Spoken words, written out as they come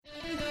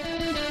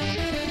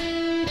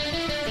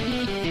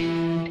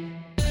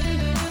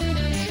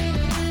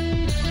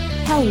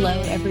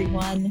Hello,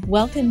 everyone.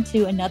 Welcome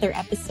to another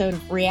episode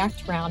of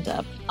React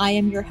Roundup. I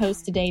am your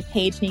host today,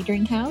 Paige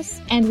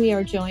Niedringhaus, and we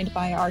are joined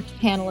by our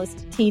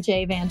panelist,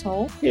 TJ Van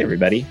Tol. Hey,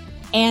 everybody.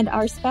 And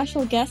our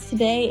special guest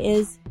today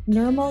is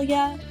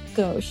Nirmalya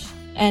Ghosh.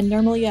 And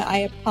Nirmalya, I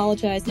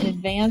apologize in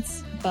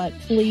advance, but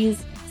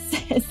please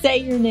say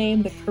your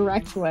name the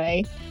correct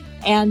way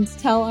and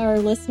tell our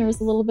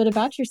listeners a little bit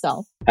about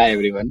yourself. Hi,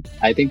 everyone.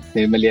 I think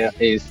Nirmalya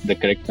is the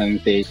correct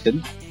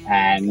pronunciation.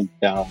 And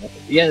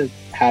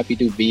happy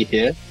to be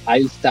here.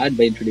 I'll start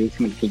by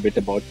introducing a little bit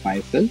about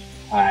myself.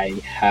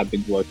 I have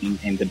been working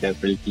in the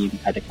development team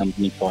at a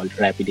company called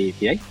Rapid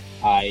API.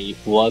 I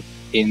work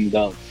in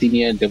the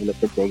senior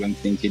developer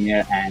programs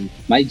engineer, and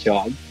my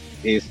job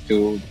is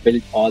to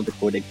build all the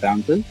code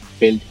examples,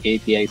 build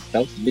API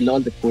stuff, build all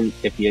the cool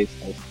API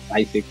stuff.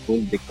 I say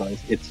cool because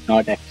it's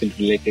not actually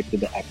related to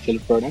the actual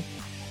product,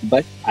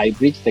 but I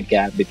bridge the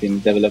gap between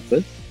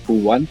developers who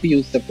want to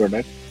use the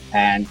product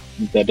and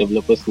the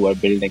developers who are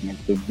building it,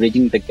 so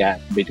bridging the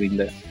gap between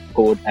the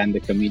code and the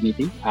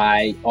community.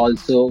 I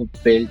also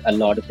build a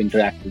lot of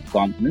interactive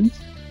components,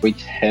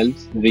 which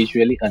helps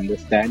visually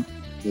understand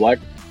what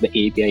the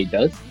API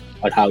does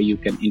or how you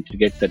can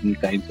integrate certain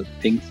kinds of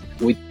things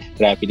with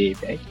Rapid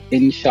API.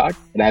 In short,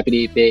 Rapid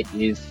API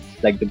is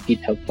like the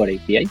GitHub for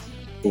APIs,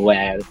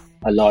 where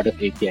a lot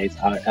of APIs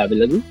are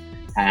available.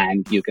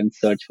 And you can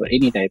search for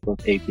any type of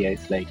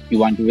APIs, like you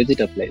want to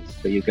visit a place,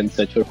 so you can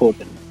search for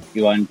hotel.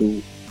 You want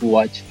to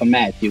watch a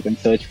match, you can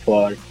search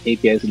for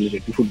APIs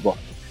related to football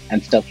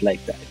and stuff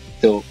like that.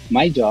 So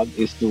my job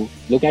is to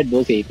look at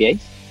those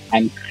APIs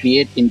and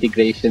create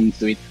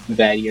integrations with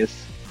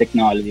various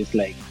technologies,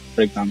 like,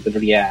 for example,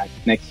 React,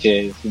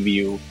 Next.js,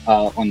 Vue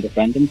on the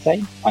front-end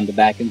side. On the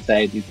back-end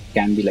side, it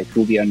can be like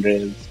Ruby on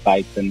Rails,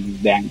 Python,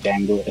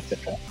 Django,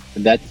 etc.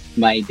 So that's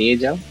my day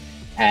job.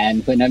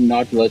 And when I'm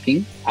not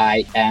working,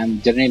 I am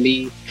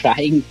generally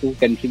trying to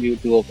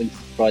contribute to open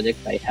source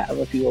projects. I have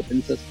a few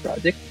open source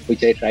projects,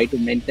 which I try to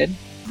maintain,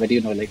 but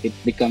it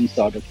becomes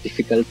sort of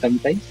difficult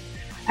sometimes.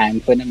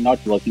 And when I'm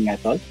not working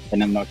at all,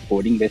 when I'm not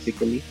coding,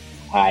 basically,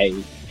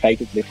 I try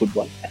to play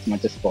football as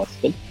much as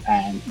possible.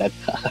 And that's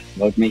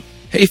about me.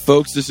 Hey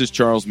folks, this is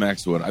Charles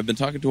Maxwood. I've been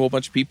talking to a whole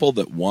bunch of people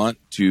that want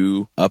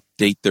to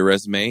update their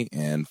resume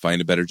and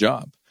find a better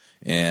job.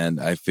 And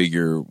I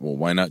figure, well,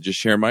 why not just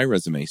share my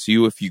resume?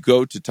 So if you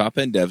go to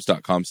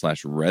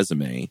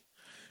topenddevs.com/resume,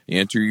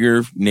 enter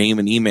your name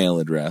and email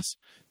address,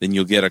 then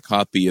you'll get a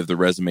copy of the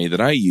resume that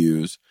I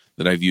use,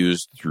 that I've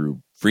used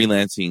through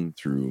freelancing,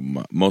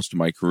 through most of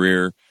my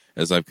career,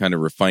 as I've kind of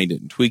refined it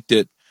and tweaked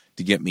it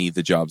to get me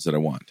the jobs that I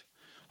want.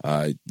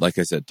 Like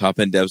I said,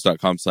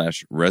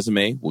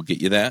 topenddevs.com/resume will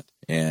get you that.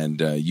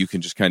 And you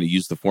can just kind of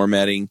use the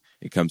formatting.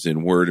 It comes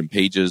in Word and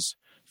Pages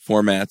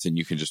formats, and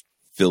you can just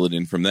fill it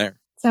in from there.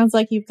 Sounds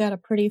like you've got a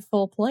pretty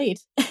full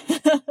plate.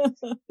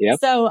 Yep.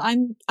 So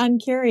I'm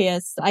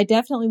curious. I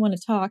definitely want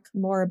to talk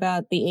more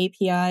about the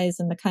APIs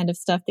and the kind of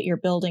stuff that you're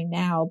building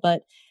now.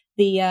 But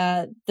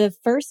the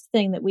first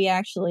thing that we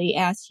actually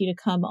asked you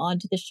to come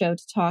onto the show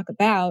to talk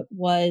about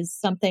was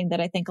something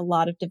that I think a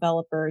lot of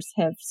developers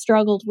have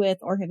struggled with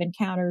or have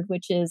encountered,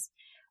 which is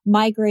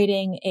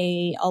migrating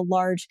a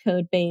large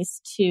code base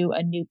to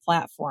a new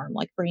platform,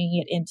 like bringing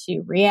it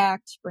into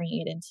React,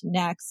 bringing it into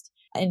Next.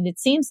 And it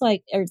sounds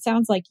like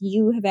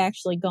you have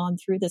actually gone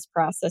through this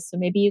process. So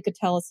maybe you could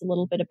tell us a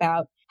little bit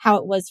about how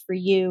it was for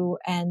you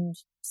and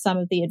some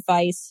of the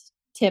advice,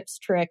 tips,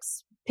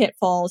 tricks,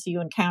 pitfalls you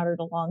encountered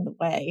along the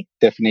way.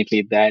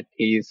 Definitely, that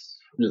is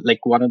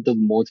like one of the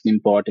most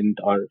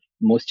important or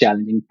most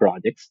challenging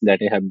projects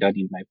that I have done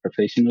in my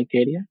professional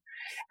career.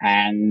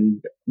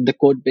 And the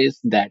code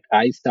base that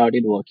I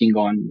started working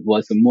on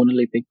was a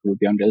monolithic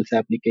Ruby on Rails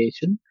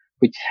application,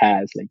 which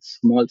has like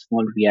small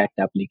React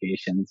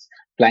applications,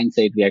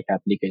 client-side React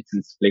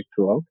applications split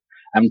throughout.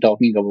 I'm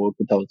talking about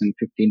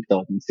 2015,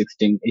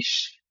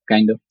 2016-ish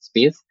kind of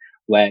space,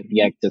 where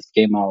React just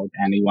came out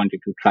and we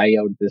wanted to try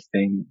out this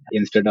thing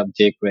instead of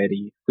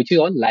jQuery, which we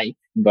all like.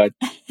 But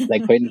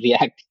like when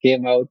React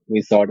came out,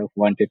 we sort of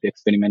wanted to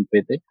experiment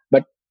with it.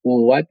 But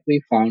what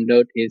we found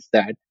out is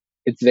that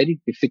it's very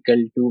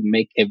difficult to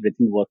make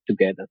everything work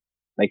together.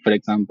 Like, for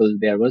example,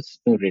 there was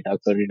no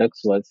Redux, or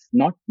Redux was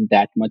not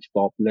that much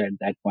popular at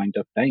that point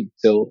of time.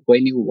 So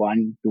when you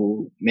want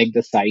to make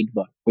the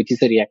sidebar, which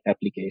is a React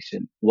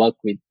application, work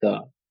with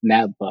the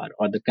navbar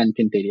or the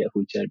content area,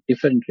 which are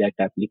different React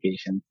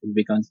applications, it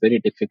becomes very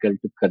difficult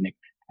to connect.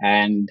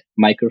 And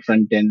micro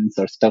frontends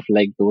or stuff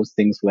like those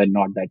things were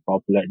not that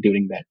popular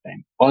during that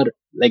time. Or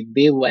like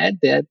they were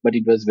there, but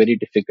it was very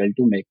difficult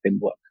to make them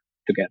work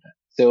together.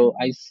 So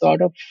I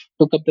sort of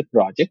took up the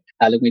project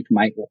along with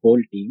my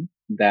whole team,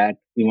 that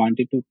we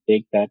wanted to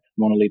take that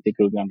monolithic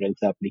Ruby on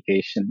Rails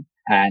application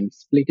and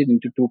split it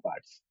into two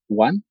parts.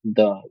 One,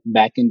 the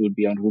backend would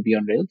be on Ruby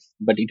on Rails,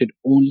 but it would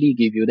only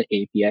give you the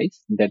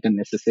APIs that are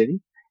necessary.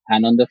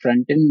 And on the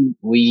front end,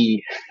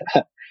 we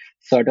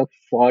sort of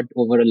fought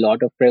over a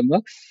lot of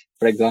frameworks.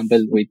 For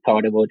example, we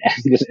thought about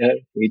Angular,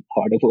 we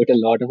thought about a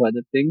lot of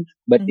other things,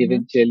 but Mm-hmm.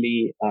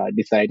 eventually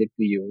decided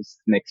to use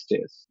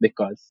Next.js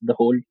because the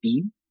whole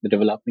team, the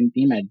development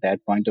team at that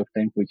point of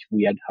time, which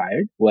we had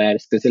hired, were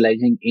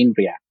specializing in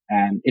React.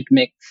 And it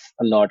makes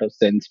a lot of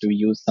sense to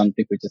use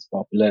something which is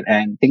popular.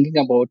 And thinking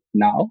about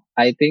now,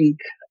 I think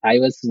I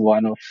was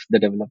one of the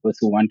developers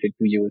who wanted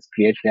to use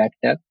Create React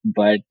app,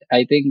 but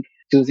I think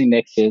choosing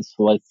Next.js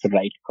was the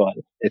right call,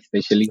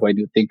 especially when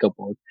you think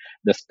about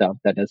the stuff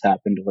that has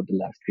happened over the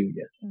last few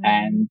years. Mm-hmm.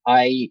 And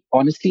I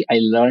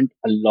learned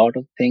a lot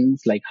of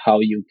things like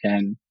how you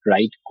can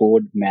write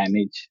code,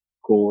 manage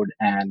code,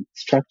 and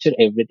structure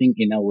everything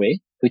in a way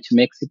which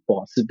makes it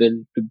possible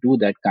to do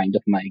that kind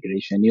of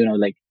migration.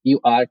 Like you're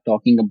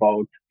talking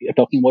about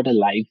a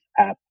live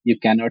app. You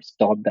cannot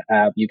stop the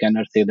app. You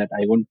cannot say that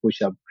I won't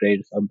push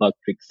upgrades or bug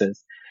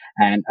fixes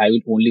and I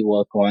will only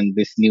work on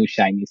this new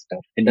shiny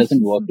stuff. It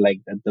doesn't work like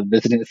that. The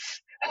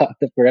business,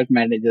 the product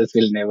managers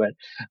will never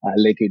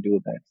let you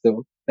do that.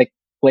 So like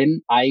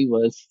when I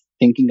was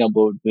thinking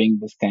about doing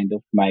this kind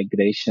of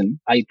migration,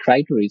 I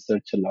try to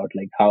research a lot,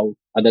 like how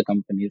other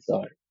companies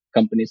or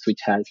companies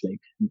which has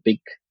like big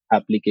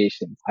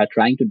applications are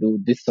trying to do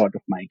this sort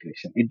of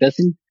migration. It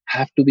doesn't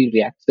have to be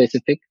React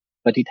specific,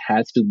 but it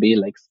has to be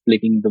like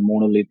splitting the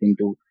monolith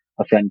into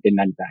a front end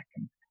and back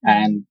end.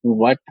 Mm-hmm. And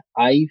what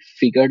I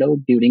figured out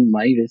during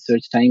my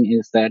research time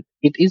is that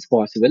it is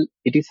possible,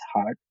 it is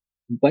hard,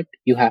 but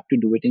you have to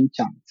do it in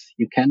chunks.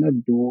 You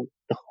cannot do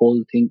the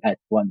whole thing at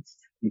once.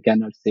 You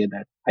cannot say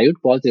that I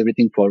would pause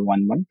everything for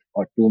 1 month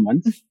or 2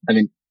 months. I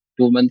mean,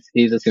 2 months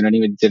is a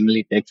synonym. It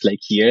generally takes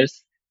like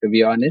years, to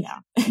be honest. Yeah.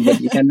 But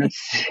you cannot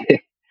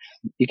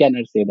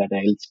say that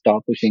I'll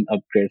stop pushing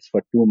upgrades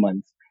for 2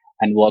 months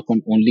and work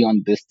on only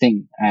on this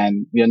thing.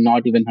 And we are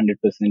not even 100%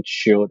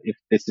 sure if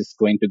this is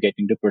going to get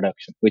into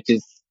production, which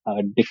is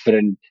a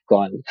different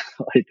call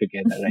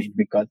altogether, right?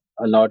 Because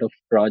a lot of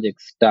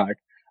projects start,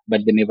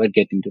 but they never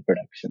get into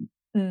production.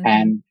 Mm-hmm.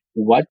 And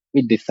what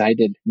we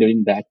decided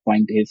during that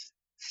point is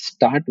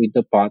start with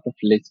the path of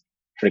least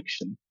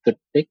friction. So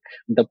take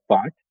the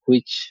part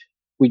which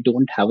we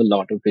don't have a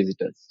lot of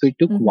visitors. So we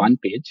took Mm-hmm. one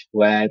page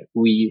where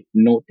we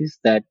noticed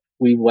that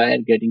we were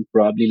getting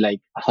probably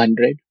like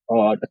 100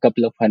 or a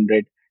couple of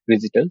hundred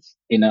visitors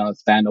in a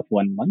span of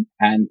 1 month.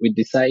 And we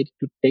decided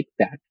to take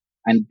that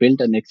and build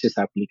a Nexus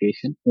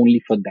application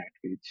only for that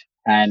page.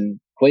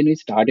 And when we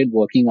started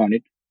working on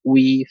it,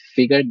 we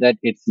figured that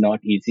it's not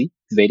easy.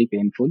 It's very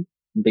painful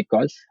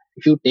because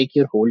if you take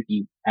your whole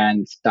team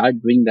and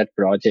start doing that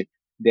project,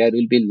 there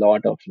will be a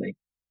lot of like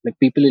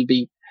people will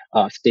be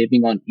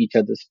stepping on each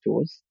other's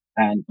toes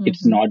and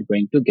it's Mm-hmm. not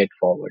going to get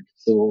forward.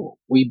 So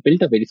we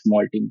built a very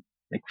small team,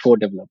 like 4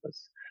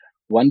 developers.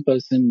 One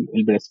person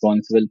will be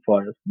responsible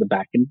for the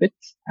backend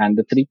bits and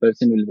the 3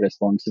 person will be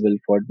responsible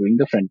for doing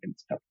the front end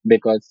stuff.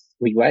 Because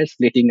we were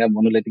splitting a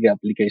monolithic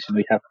application,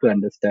 we have to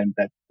understand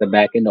that the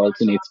backend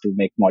also needs to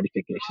make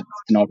modifications.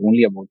 It's not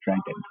only about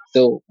front end.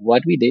 So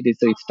what we did is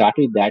so we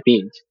started that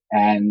page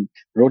and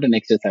wrote an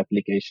Next.js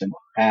application.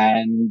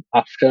 And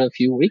after a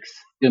few weeks,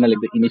 like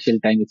the initial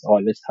time is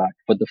always hard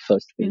for the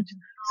first page.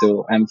 Mm-hmm.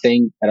 So I'm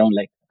saying around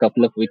like a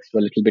couple of weeks to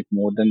a little bit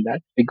more than that.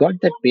 We got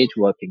that page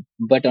working,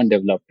 but on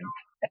development.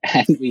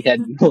 And we had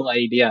no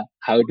idea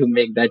how to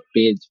make that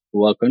page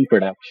work on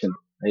production,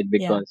 right?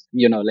 Yeah. Because,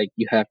 like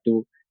you have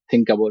to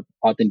think about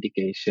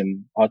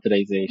authentication,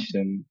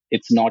 authorization.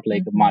 It's not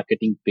like a Mm-hmm.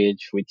 marketing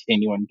page which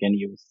anyone can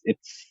use.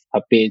 It's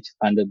a page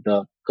under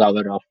the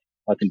cover of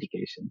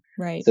authentication.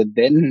 Right. So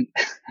then,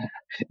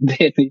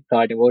 then we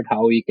thought about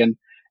how we can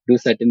do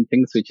certain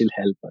things which will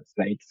help us,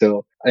 right?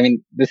 So, I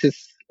mean, this is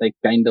like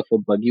kind of a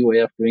buggy way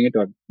of doing it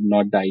or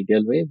not the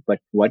ideal way. But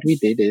what we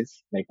did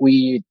is like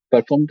we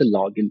performed the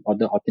login or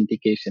the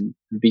authentication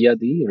via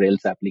the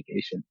Rails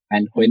application.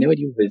 And Mm-hmm. whenever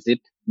you visit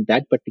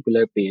that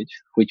particular page,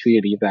 which we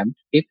revamped,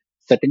 if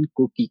certain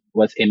cookie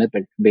was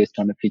enabled based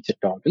on a feature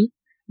toggle,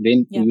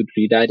 then we Yep. would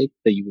redirect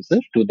the user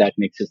to that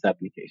Nexus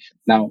application.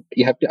 Now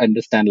you have to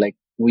understand like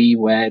we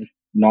were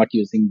not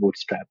using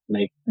Bootstrap.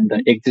 Like the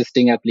Mm-hmm.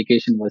 existing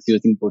application was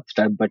using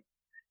Bootstrap, but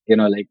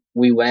like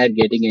we were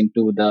getting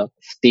into the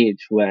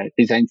stage where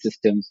design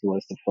systems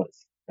was the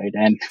first, right?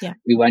 And Yeah.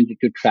 we wanted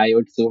to try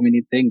out so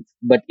many things,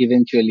 but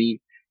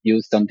eventually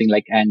use something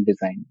like and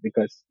design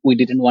because we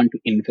didn't want to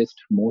invest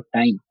more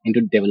time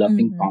into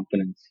developing Mm-hmm.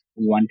 components.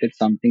 We wanted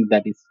something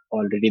that is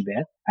already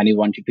there and we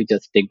wanted to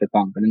just take the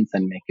components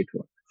and make it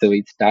work. So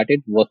we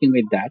started working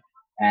with that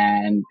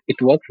and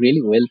it worked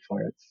really well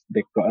for us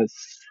because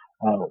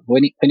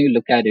when you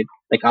look at it,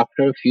 like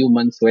after a few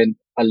months when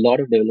a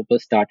lot of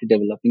developers started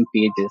developing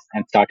pages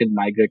and started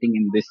migrating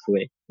in this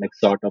way, like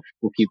sort of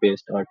cookie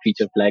based or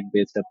feature flag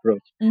based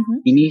approach. Mm-hmm.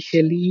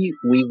 Initially,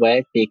 we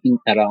were taking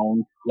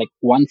around like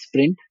one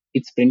sprint.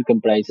 Each sprint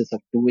comprises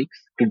of 2 weeks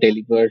to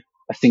deliver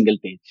a single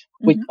page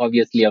with Mm-hmm.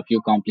 obviously a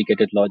few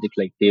complicated logic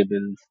like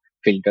tables,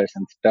 filters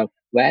and stuff.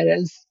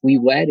 Whereas we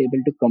were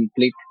able to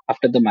complete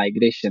after the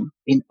migration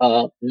in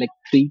like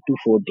 3 to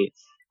 4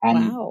 days.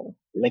 And Wow.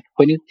 like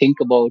when you think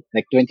about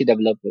like 20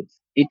 developers,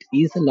 it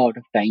is a lot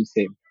of time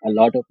saved, a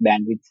lot of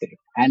bandwidth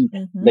saved, and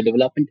Mm-hmm. the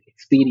development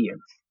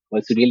experience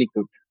was really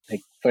good.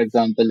 Like for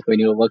example, when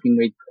you're working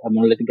with a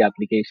monolithic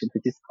application,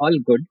 which is all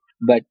good,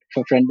 but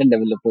for front-end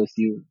developers,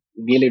 you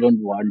really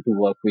don't want to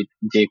work with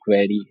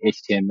jQuery,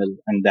 HTML,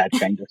 and that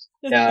kind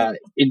of.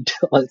 It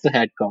also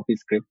had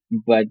CoffeeScript,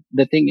 but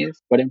the thing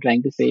is, what I'm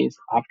trying to say is,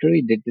 after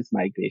we did this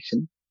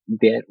migration,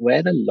 there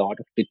were a lot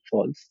of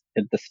pitfalls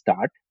at the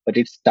start, but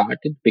it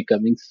started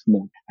becoming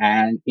smooth,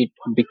 and it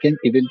became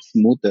even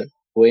smoother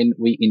when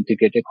we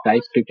integrated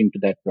TypeScript into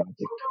that project.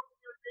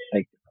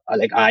 Like,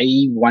 like I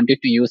wanted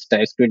to use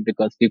TypeScript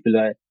because people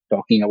are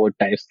talking about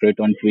TypeScript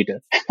on Twitter,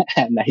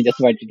 and I just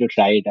wanted to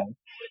try it out.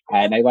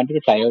 And I wanted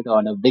to try it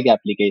on a big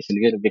application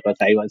because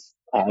I was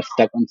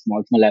stuck on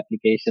small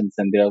applications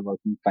and they were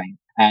working fine.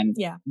 And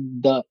Yeah.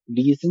 the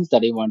reasons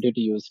that I wanted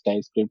to use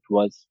TypeScript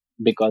was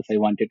because I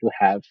wanted to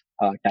have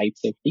type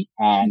safety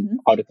and Mm-hmm.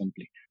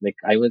 autocomplete. Like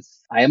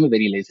I am a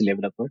very lazy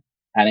developer,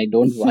 and I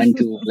don't want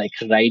to like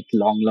write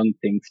long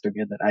things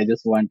together. I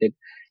just wanted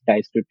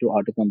TypeScript to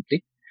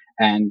autocomplete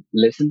and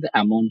lessen the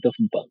amount of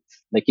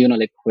bugs. Like,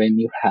 like when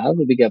you have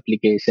a big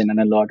application and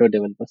a lot of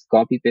developers,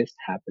 copy paste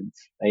happens,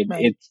 right?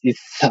 Right.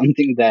 It's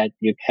something that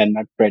you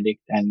cannot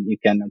predict and you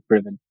cannot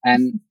prevent.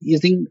 And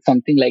using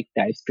something like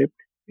TypeScript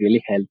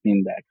really helped me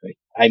in that way.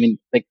 I mean,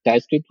 like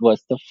TypeScript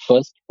was the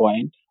first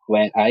point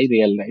where I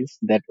realized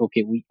that,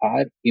 okay, we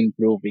are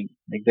improving.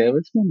 Like there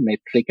was no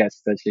metric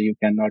as such. You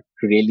cannot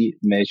really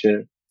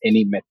measure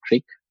any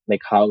metric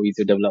like how is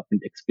your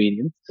development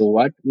experience. So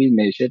what we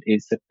measured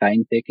is the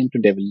time taken to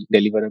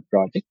deliver a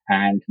project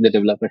and the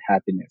developer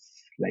happiness.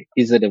 Like,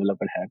 is the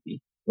developer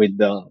happy with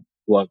the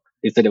work?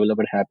 Is the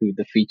developer happy with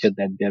the feature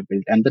that they have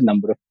built and the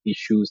number of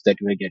issues that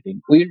we're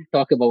getting? We'll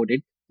talk about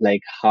it,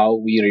 like how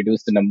we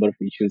reduce the number of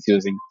issues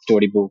using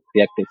Storybook,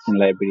 React Testing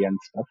Library and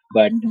stuff.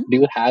 But Mm-hmm. do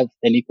you have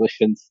any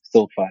questions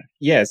so far?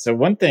 Yeah. So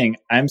one thing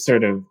I'm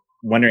sort of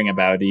wondering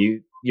about,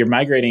 you're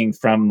migrating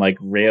from like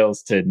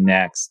Rails to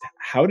Next.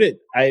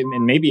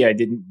 And maybe I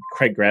didn't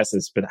quite grasp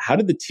this, but how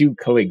did the two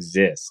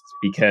coexist?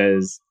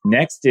 Because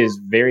Next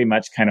is very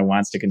much kind of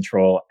wants to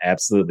control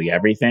absolutely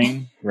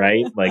everything,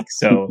 right? Like,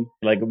 so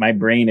like my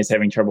brain is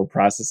having trouble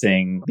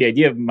processing. The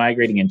idea of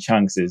migrating in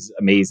chunks is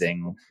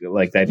amazing.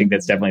 Like, I think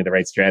that's definitely the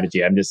right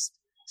strategy. I'm just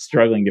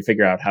struggling to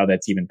figure out how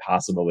that's even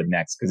possible with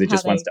Next because it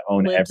just wants to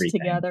own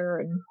everything Together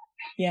and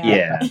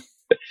yeah.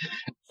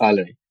 All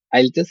right.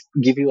 I'll just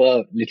give you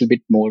a little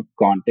bit more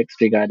context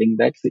regarding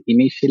that. So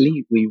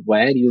initially we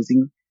were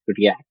using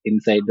React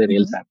inside the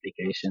Rails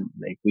application.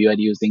 Like we are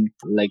using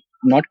like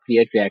not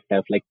Create React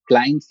app, like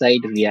client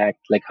side React,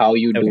 like how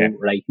you do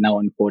right now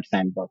on Code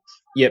Sandbox.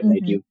 Yep.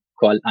 Right. You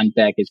call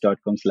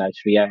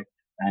unpackage.com/React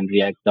and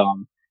React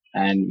DOM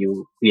and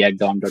you React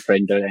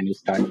DOM.render and you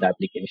start the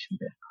application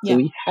there. So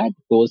we had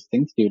those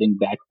things during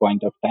that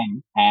point of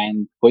time.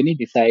 And when we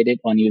decided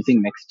on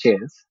using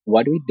Next.js,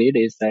 what we did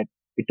is that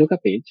we took a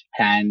page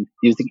and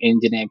using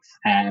Nginx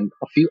and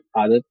a few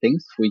other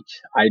things,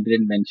 which I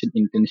didn't mention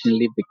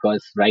intentionally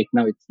because right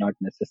now it's not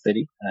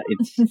necessary.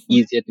 It's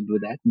easier to do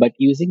that. But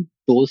using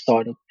those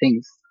sort of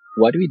things,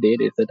 what we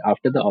did is that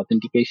after the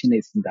authentication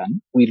is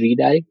done, we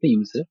redirect the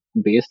user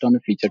based on a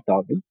feature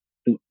toggle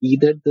to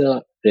either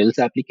the Rails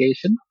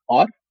application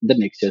or the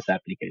Next.js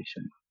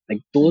application. Like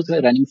those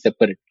were running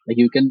separate. Like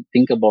you can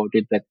think about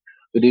it that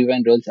the Ruby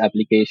Rails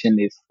application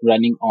is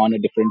running on a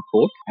different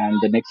port and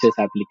the Next.js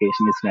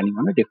application is running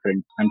on a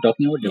different. I'm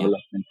talking about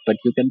development, but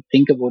you can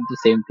think about the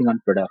same thing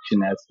on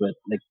production as well.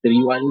 Like the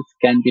URLs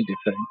can be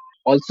different.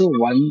 Also,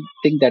 one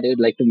thing that I would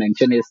like to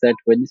mention is that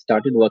when you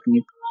started working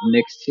with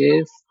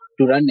Next.js,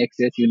 to run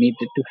Next.js, you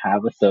needed to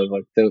have a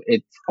server. So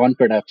it's on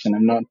production.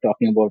 I'm not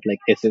talking about like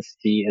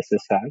SSG,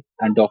 SSR.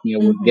 I'm talking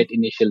about get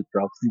initial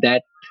props,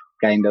 that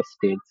kind of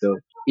state. So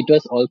it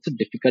was also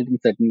difficult in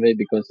certain way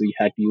because we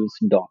had to use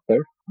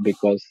Docker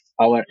because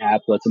our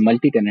app was a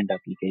multi-tenant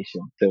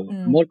application. So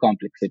more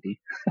complexity.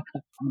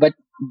 But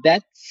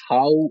that's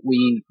how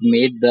we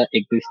made the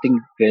existing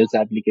Rails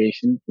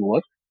application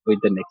work with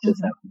the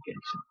Nexus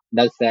application.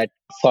 Does that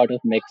sort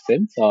of make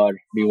sense, or do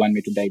you want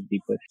me to dive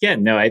deeper? Yeah,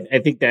 no, I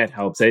think that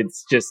helps.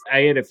 It's just, I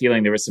had a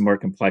feeling there was some more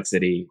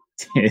complexity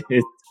to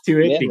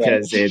it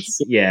because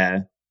it's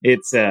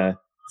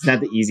not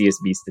the easiest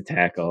beast to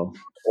tackle.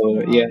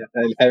 So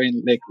I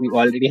mean, like we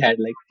already had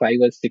like 5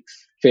 or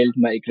 6 failed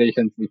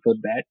migrations before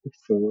that.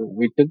 So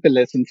we took the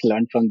lessons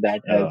learned from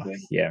that as well.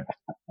 Yeah.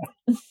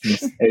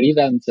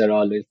 Revamps are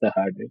always the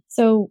hardest.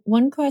 So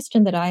one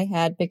question that I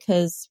had,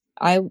 because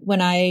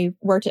when I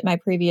worked at my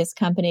previous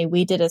company,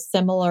 we did a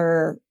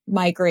similar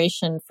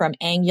migration from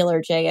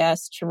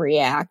AngularJS to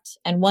React.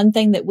 And one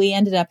thing that we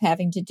ended up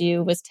having to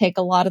do was take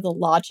a lot of the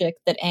logic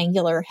that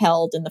Angular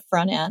held in the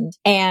front end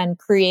and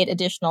create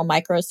additional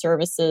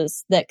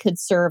microservices that could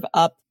serve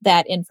up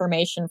that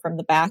information from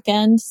the back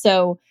end.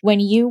 So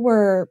when you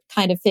were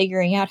kind of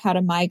figuring out how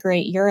to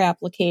migrate your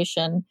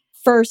application,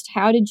 first,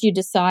 how did you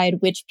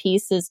decide which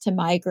pieces to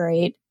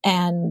migrate?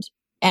 And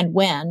and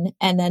when?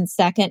 And then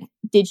second,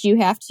 did you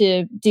have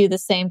to do the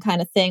same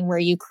kind of thing where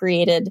you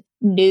created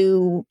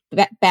new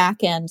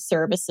back-end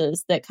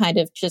services that kind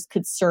of just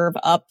could serve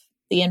up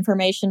the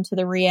information to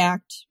the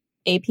React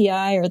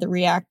API or the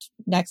React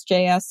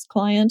Next.js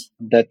client?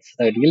 That's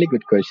a really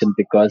good question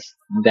because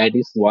that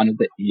is one of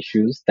the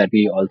issues that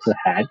we also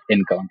had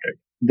encountered.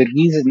 The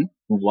reason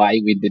why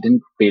we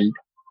didn't build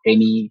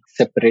any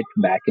separate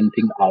backend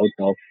thing out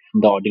of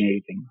the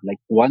ordinary thing, like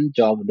one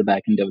job of the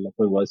backend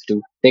developer was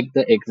to take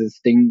the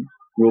existing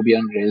Ruby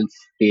on Rails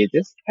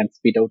pages and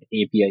spit out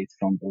APIs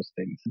from those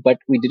things. But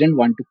we didn't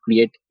want to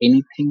create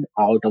anything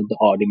out of the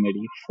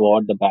ordinary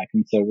for the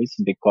backend service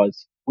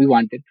because we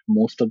wanted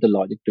most of the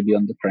logic to be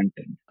on the front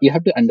end. You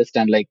have to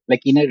understand, like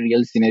in a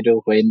real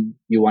scenario, when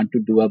you want to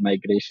do a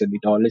migration,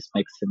 it always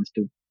makes sense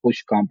to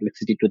push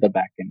complexity to the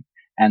backend,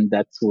 and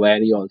that's where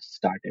you also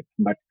started.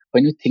 But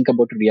when you think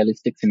about a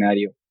realistic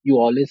scenario, you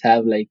always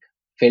have like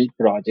failed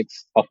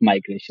projects of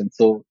migration,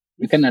 so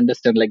you can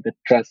understand like the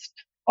trust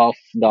of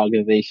the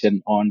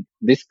organization on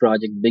this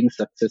project being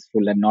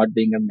successful and not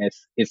being a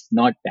mess is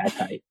not that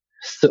high.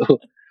 So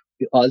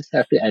you also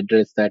have to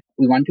address that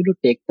we wanted to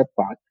take the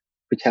path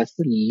which has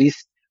the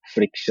least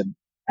friction.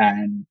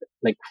 And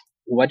like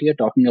what you're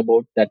talking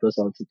about, that was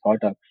also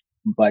thought of.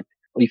 But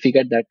we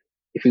figured that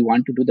if we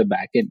want to do the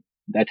backend,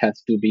 that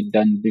has to be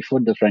done before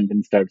the front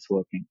end starts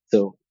working.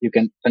 So you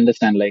can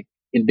understand like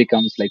it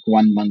becomes like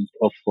 1 month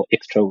of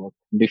extra work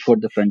before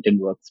the front end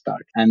work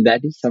starts. And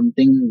that is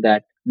something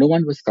that no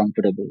one was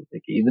comfortable.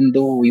 Like even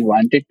though we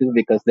wanted to,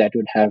 because that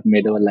would have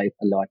made our life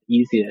a lot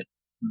easier,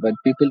 but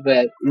people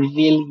were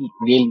really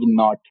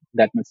not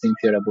that much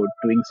sincere about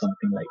doing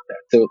something like that.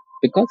 So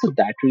because of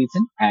that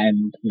reason,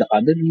 and the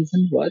other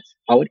reason was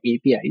our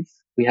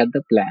APIs, we had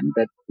the plan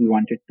that we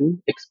wanted to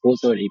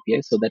expose our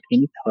APIs so that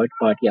any third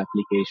party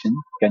application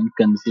can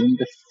consume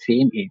the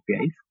same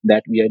APIs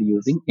that we are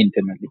using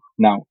internally.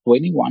 Now,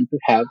 when you want to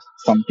have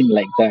something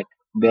like that,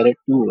 there are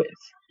two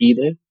ways.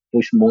 Either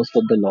push most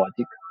of the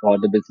logic or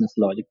the business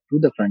logic to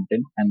the front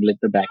end and let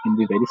the back end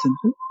be very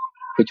simple,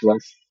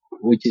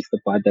 which is the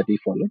path that we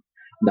followed.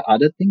 The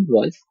other thing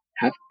was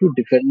have two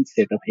different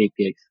set of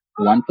APIs,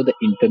 one for the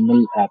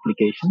internal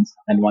applications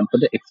and one for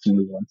the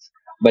external ones.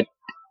 But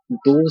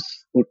those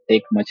would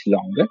take much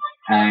longer,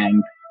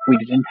 and we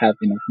didn't have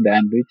enough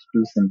bandwidth to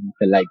do something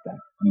like that.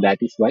 And that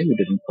is why we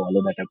didn't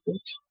follow that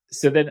approach.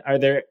 So then, are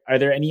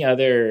there any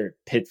other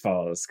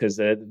pitfalls? Because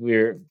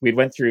we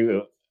went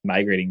through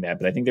migrating that,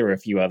 but I think there were a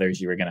few others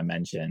you were going to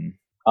mention.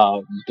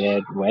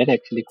 There were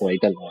actually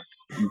quite a lot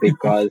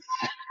because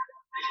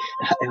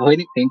when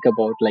you think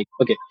about like,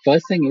 okay,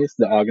 first thing is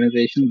the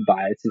organization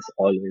bias is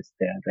always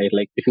there, right?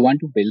 Like if you want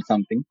to build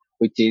something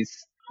which is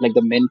like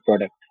the main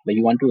product, like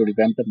you want to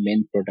revamp the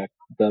main product,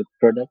 the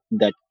product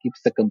that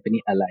keeps the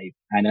company alive.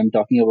 And I'm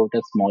talking about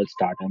a small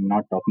start. I'm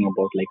not talking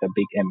about like a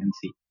big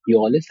MNC. You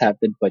always have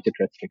that budget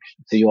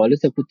restriction. So you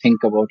always have to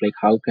think about like,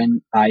 how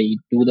can I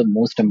do the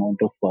most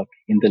amount of work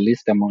in the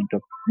least amount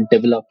of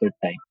developer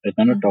time? Right?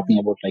 I'm not talking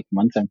about like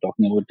months. I'm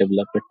talking about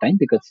developer time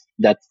because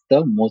that's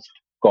the most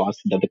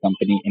cost that the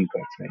company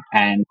incurs, right?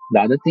 And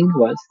the other thing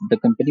was the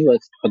company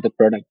was, or the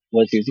product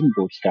was using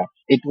Bootstrap.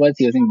 It was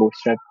using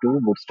Bootstrap 2,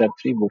 Bootstrap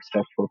 3,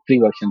 Bootstrap 4, three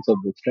versions of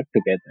Bootstrap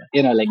together.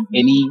 You know, like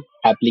any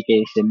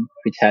application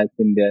which has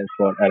been there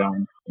for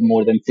around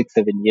more than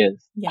 6-7 years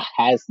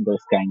has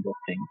those kind of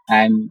things.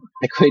 And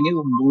like when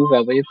you move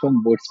away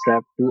from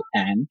Bootstrap to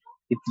Ant,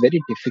 it's very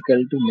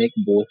difficult to make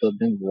both of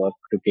them work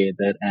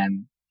together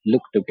and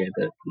look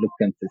together, look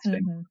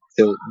consistent.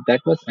 So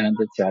that was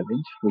another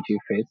challenge which we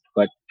faced.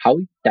 But how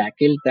we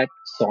tackled that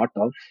sort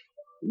of,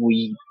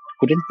 we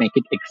couldn't make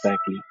it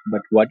exactly.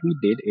 But what we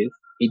did is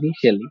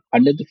initially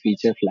under the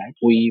feature flag,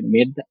 we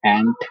made the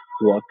ant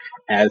work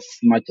as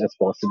much as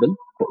possible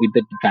with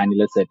the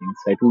granular settings,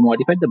 right? We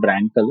modified the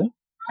brand color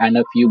and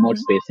a few more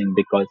spacing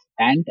because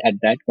Ant at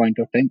that point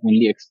of time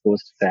only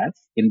exposed SAS.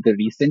 In the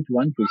recent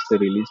one, which they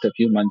released a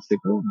few months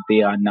ago,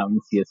 they are now in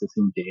CSS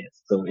in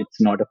JS. So it's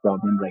not a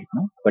problem right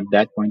now. But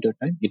that point of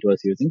time, it was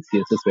using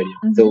CSS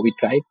variable. So we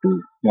tried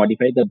to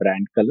modify the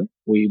brand color.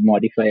 We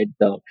modified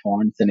the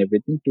fonts and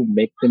everything to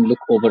make them look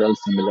overall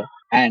similar.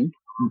 And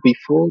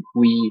before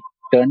we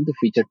turned the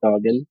feature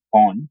toggle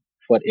on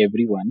for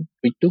everyone,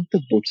 we took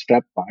the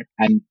Bootstrap part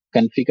and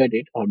configured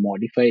it or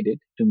modified it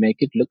to make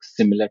it look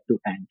similar to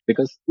Ant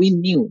because we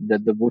knew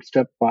that the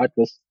Bootstrap part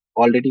was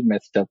already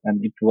messed up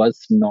and it was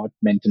not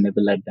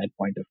maintainable at that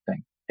point of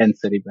time. Hence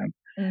the revamp.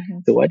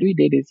 So what we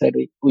did is that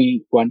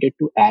we wanted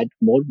to add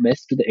more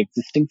mess to the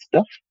existing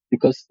stuff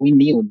because we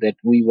knew that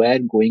we were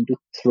going to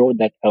throw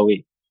that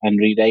away and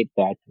rewrite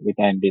that with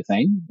Ant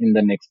design in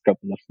the next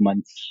couple of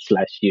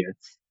months/years.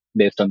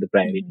 Based on the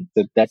priority.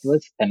 So that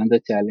was another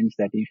challenge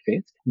that we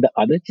faced. The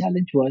other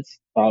challenge was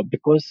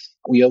because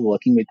we are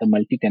working with a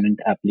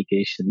multi-tenant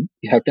application,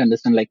 you have to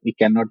understand like we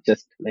cannot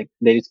just like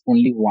there is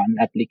only one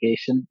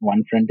application,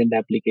 one front-end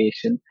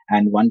application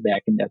and one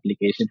back-end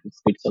application which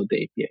spits out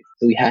the API.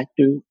 So we had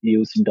to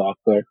use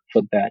Docker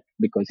for that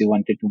because we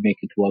wanted to make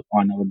it work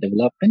on our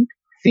development,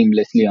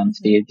 seamlessly on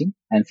staging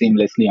and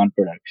seamlessly on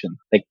production.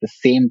 Like the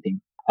same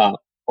thing.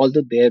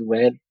 although there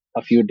were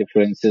a few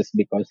differences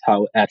because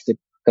how asset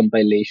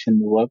compilation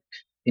worked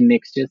in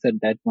Next.js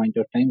at that point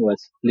of time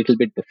was a little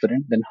bit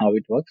different than how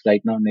it works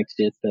right now.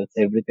 Next.js does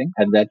everything.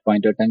 At that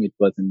point of time, it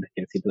wasn't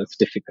the case. It was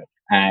difficult,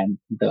 and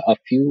a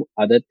few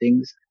other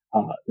things.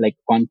 Like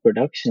on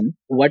production,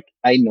 what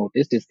I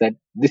noticed is that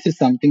this is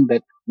something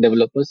that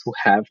developers who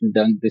have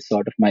done this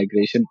sort of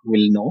migration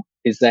will know,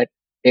 is that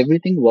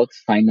everything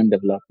works fine on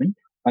development.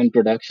 On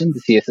production,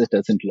 the CSS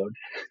doesn't load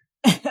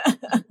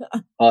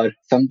or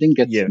something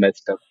gets Yeah.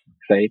 messed up,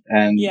 right?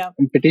 And Yeah.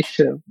 I'm pretty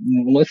sure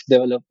most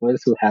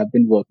developers who have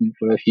been working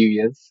for a few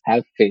years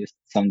have faced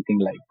something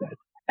like that.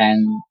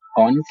 And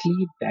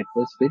honestly, that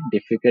was very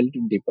difficult to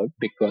debug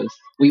because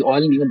we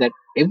all knew that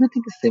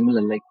everything is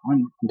similar. Like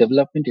on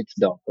development, it's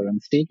Docker. On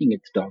staking,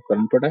 it's Docker.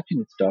 On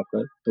production, it's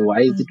Docker. So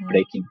why is it Mhm.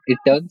 breaking? It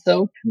turns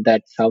out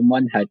that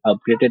someone had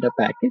upgraded a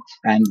package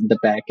and the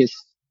package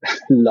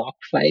log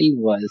file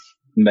was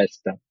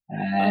messed up.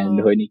 And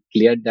Oh. when you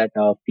cleared that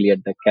off,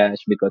 cleared the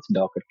cache because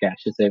Docker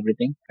caches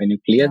everything. When you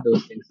clear Yeah.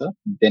 those things off,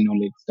 then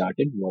only it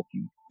started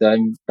working. So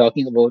I'm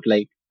talking about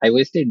like I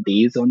wasted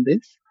days on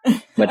this,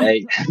 but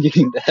I'm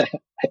giving the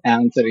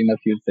answer in a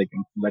few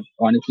seconds. But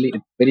honestly,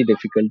 it's very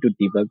difficult to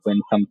debug when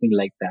something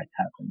like that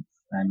happens.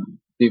 And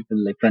people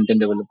like front-end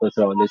developers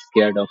are always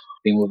scared of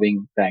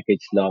removing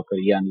package lock or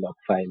yarn log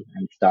file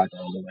and start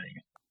all over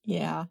again.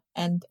 Yeah,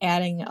 and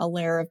adding a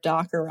layer of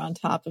Docker on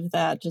top of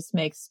that just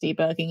makes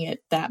debugging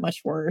it that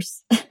much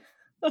worse.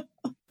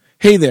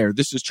 Hey there,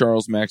 this is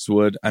Charles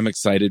Maxwood. I'm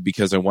excited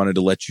because I wanted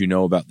to let you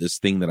know about this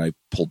thing that I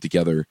pulled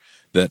together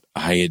that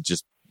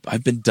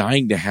I've been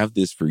dying to have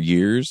this for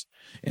years,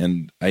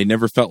 and I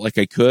never felt like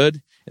I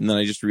could. And then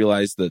I just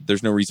realized that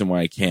there's no reason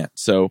why I can't.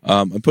 So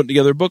I'm putting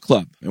together a book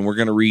club, and we're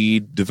going to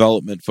read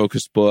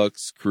development-focused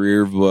books,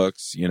 career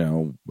books,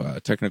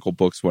 technical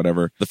books,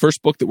 whatever. The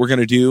first book that we're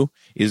going to do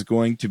is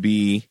going to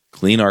be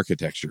Clean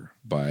Architecture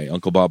by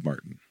Uncle Bob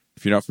Martin.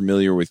 If you're not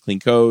familiar with Clean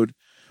Code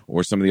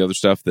or some of the other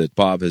stuff that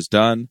Bob has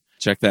done,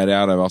 check that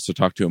out. I've also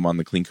talked to him on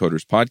the Clean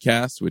Coders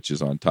podcast, which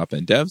is on Top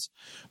End Devs.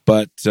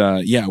 But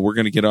we're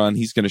going to get on.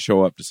 He's going to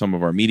show up to some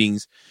of our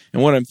meetings.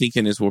 And what I'm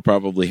thinking is we'll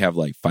probably have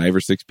like 5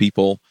 or 6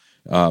 people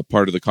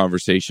part of the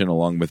conversation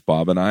along with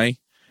Bob and I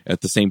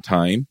at the same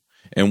time.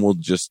 And we'll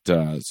just,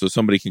 so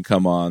somebody can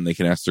come on, they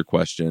can ask their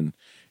question,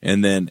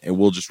 and then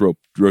we'll just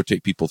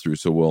rotate people through.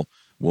 So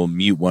we'll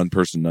mute one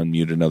person,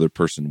 unmute another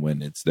person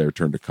when it's their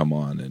turn to come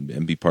on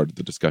and be part of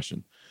the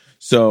discussion.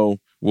 So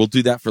we'll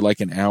do that for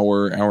like an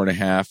hour and a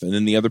half. And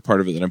then the other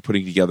part of it that I'm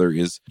putting together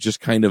is just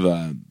kind of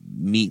a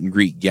meet and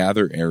greet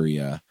gather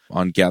area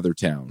on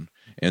GatherTown.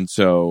 And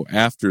so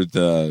after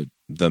the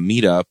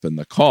meetup and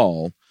the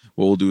call,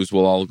 what we'll do is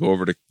we'll all go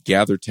over to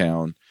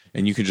GatherTown,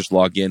 and you can just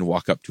log in,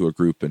 walk up to a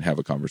group and have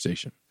a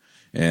conversation.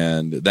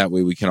 And that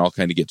way we can all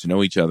kind of get to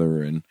know each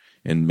other and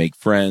make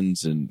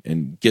friends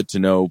and get to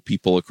know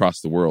people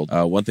across the world.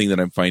 One thing that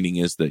I'm finding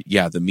is that,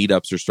 the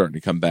meetups are starting to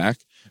come back,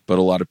 but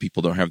a lot of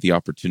people don't have the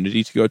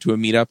opportunity to go to a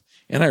meetup.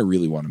 And I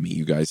really want to meet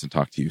you guys and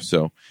talk to you.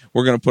 So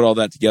we're going to put all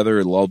that together.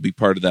 It'll all be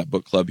part of that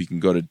book club. You can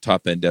go to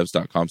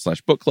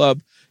topenddevs.com/book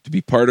club to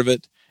be part of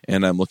it.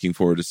 And I'm looking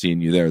forward to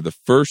seeing you there. The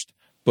first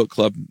book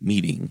club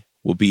meeting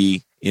will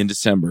be in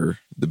December,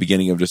 the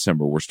beginning of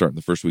December. We're starting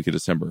the first week of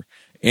December.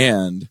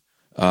 And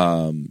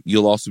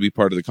you'll also be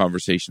part of the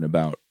conversation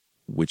about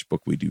which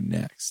book we do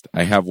next.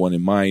 I have one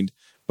in mind,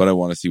 but I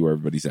want to see where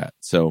everybody's at.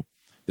 So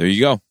there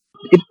you go.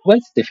 It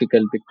was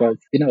difficult because,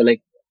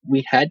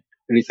 we had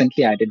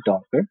recently added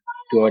Docker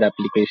to our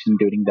application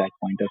during that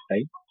point of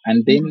time.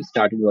 And then we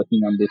started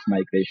working on this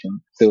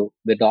migration. So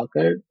the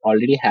Docker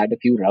already had a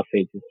few rough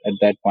edges at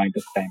that point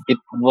of time. It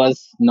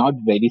was not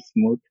very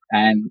smooth.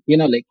 And,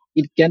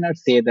 it cannot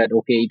say that,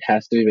 okay, it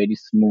has to be very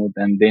smooth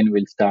and then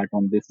we'll start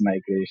on this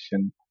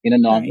migration. In a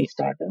normal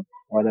startup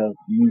or a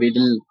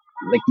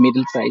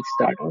middle-sized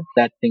startup,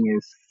 that thing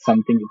is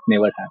something it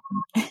never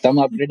happens. Some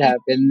upgrade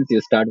happens, you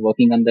start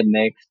working on the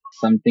next,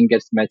 something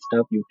gets messed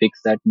up, you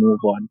fix that, move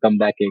on, come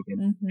back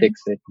again,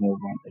 fix it, move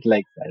on. It's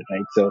like that,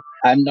 right? So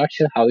I'm not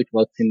sure how it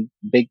works in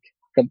big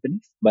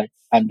companies, but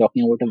I'm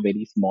talking about a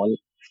very small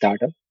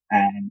startup,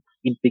 and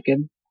it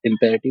became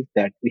imperative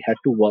that we had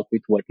to work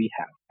with what we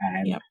have.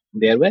 And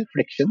there were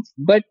frictions,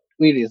 but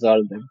we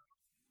resolved them.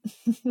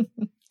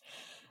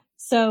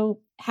 So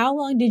how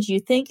long did you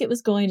think it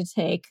was going to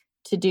take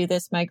to do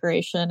this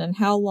migration, and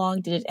how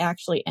long did it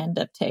actually end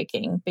up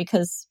taking?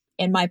 Because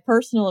in my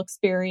personal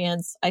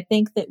experience, I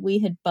think that we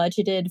had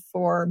budgeted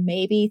for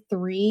maybe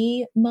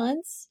 3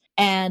 months.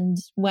 And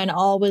when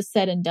all was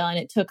said and done,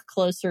 it took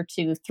closer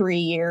to 3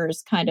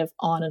 years, kind of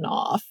on and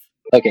off.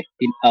 Okay.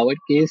 In our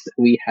case,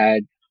 we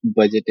had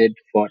budgeted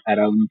for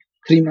around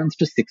 3 months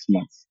to 6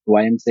 months.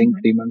 Why I'm saying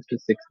 3 months to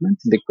 6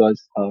 months?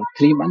 Because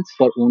 3 months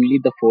for only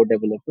the 4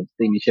 developers,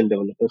 the initial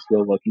developers who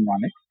are working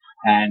on it,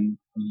 and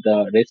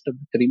the rest of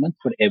the 3 months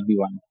for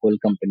everyone, whole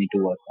company to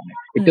work on it.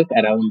 It took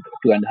around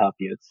 2.5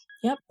 years.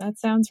 Yep, that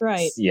sounds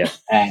right. Yeah.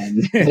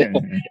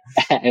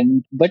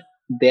 But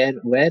there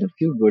were a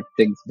few good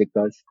things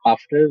because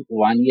after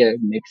 1 year,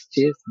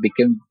 Next.js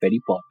became very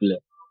popular,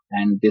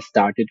 and they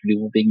started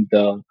removing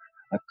the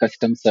a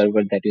custom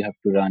server that you have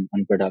to run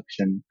on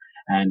production,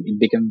 and it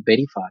became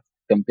very fast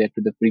compared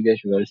to the previous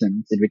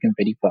versions. It became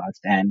very fast,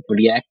 and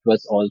React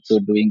was also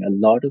doing a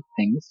lot of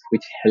things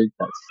which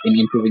helped us in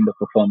improving the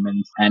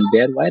performance. And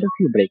there were a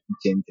few breaking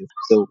changes.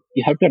 So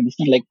you have to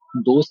understand, like,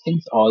 those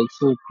things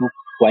also took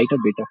quite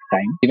a bit of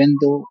time, even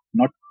though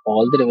not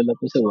all the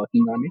developers are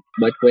working on it.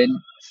 But when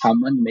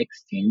someone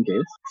makes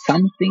changes,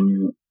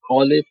 something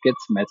always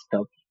gets messed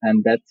up,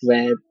 and that's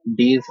where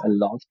days are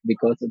lost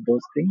because of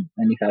those things,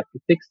 and you have to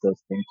fix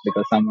those things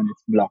because someone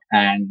is blocked.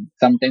 And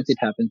sometimes it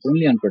happens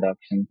only on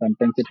production,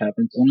 sometimes it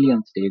happens only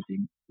on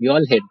staging. We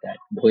all hate that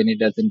when it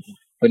doesn't,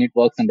 when it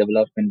works on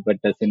development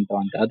but doesn't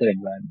on the other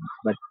environments.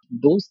 But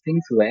those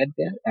things were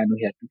there, and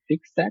we had to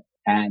fix that.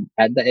 And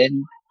at the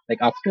end, like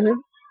after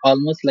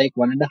almost like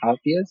 1.5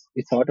 years,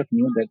 we sort of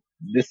knew that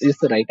this is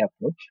the right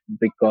approach,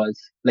 because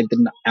like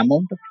the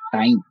amount of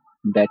time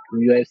that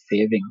we were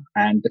saving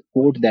and the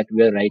code that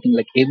we were writing,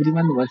 like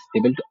everyone was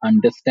able to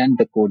understand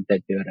the code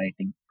that they were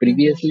writing.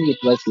 Previously, it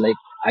was like,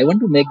 I want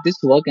to make this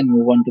work and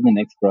move on to the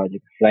next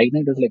project. Right now,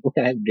 it was like,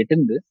 okay, I have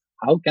written this.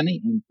 How can I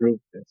improve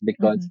this?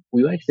 Because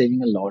we were saving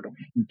a lot of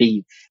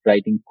days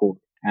writing code.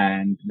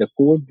 And the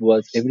code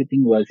was,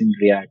 everything was in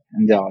React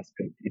and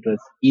JavaScript. It was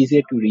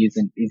easier to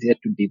reason, easier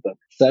to debug.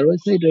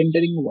 Server-side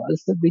rendering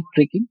was a bit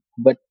tricky,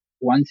 but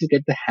once you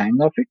get the hang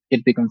of it,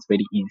 it becomes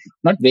very easy.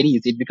 Not very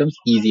easy, it becomes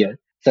easier.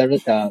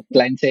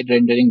 Client-side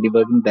rendering,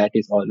 debugging, that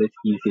is always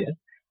easier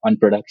on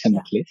production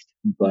at least.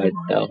 But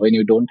when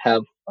you don't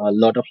have a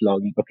lot of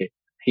logging, okay,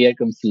 here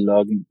comes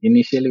logging.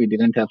 Initially, we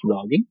didn't have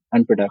logging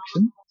on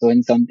production. So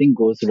when something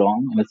goes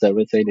wrong in a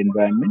server-side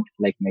environment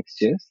like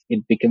Next.js,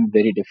 it became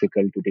very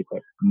difficult to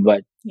debug.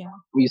 But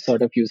we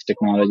sort of use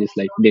technologies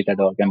like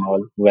Datadog and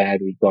all, where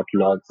we got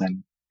logs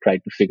and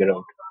tried to figure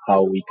out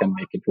how we can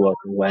make it work,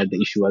 where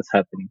the issue was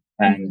happening.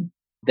 And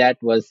that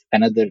was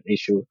another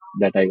issue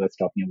that I was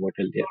talking about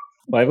earlier.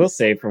 Well, I will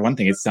say, for one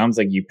thing, it sounds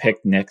like you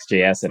picked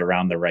Next.js at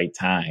around the right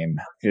time,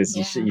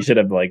 because you should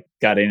have like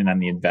got in on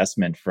the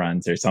investment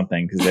front or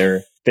something,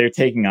 because they're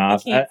taking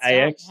off.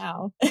 I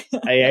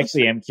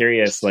actually am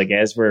curious. Like,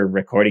 as we're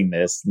recording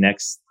this,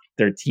 Next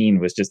 13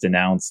 was just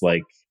announced,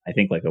 like I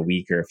think like a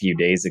week or a few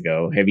days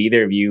ago. Have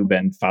either of you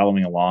been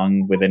following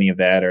along with any of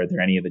that? Or are there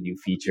any of the new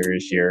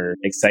features you're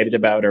excited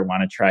about or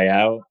want to try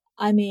out?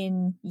 I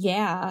mean,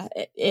 yeah,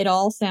 it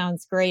all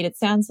sounds great. It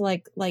sounds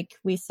like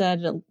we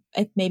said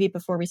maybe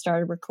before we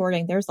started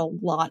recording, there's a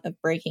lot of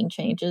breaking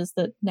changes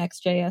that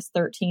Next.js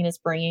 13 is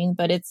bringing,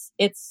 but it's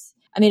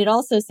I mean, it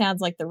also sounds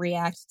like the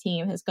React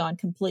team has gone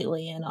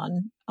completely in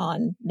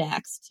on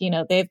Next. You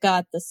know, they've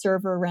got the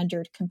server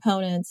rendered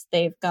components,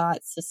 they've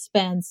got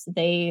suspense,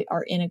 they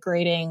are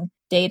integrating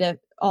data,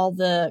 all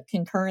the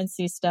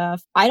concurrency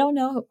stuff. I don't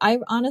know. I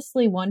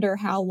honestly wonder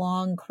how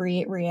long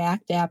Create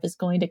React app is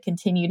going to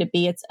continue to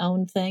be its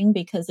own thing,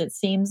 because it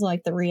seems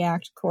like the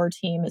React core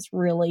team is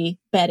really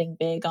betting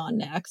big on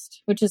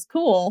Next, which is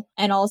cool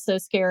and also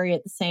scary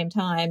at the same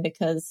time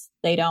because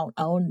they don't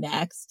own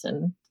Next.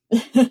 And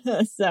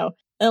so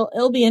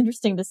it'll be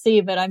interesting to see.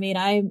 But I mean,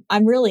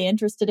 I'm really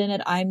interested in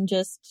it. I'm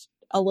just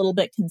a little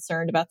bit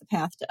concerned about the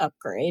path to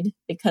upgrade,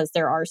 because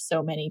there are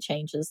so many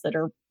changes that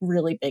are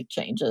really big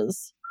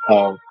changes.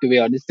 To be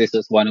honest, this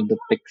was one of the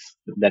picks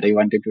that I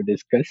wanted to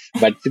discuss.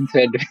 But since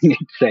we're doing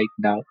it right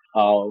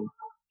now,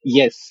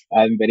 yes,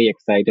 I'm very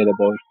excited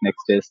about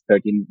Next.js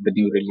 13, the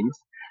new release.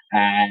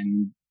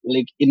 And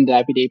like in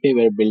Rapid API,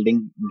 we're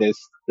building this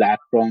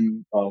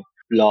platform of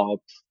blogs,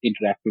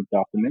 interactive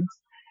documents.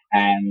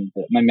 And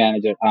my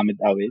manager, Amit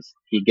Awis,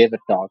 he gave a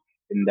talk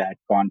in that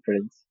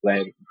conference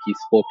where he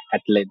spoke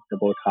at length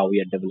about how we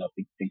are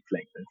developing things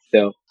like this.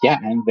 So yeah,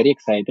 I'm very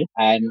excited.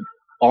 And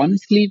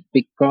honestly,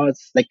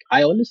 because like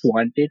I always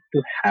wanted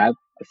to have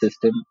a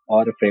system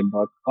or a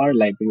framework or a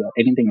library or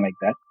anything like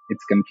that.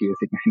 It's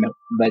confusing, I know,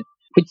 but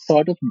which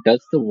sort of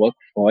does the work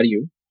for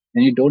you,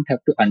 and you don't have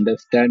to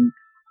understand.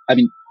 I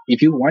mean,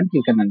 if you want,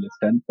 you can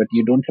understand, but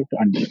you don't have to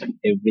understand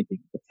everything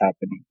that's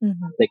happening.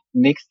 Like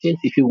Next.js,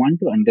 if you want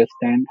to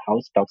understand how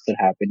stocks are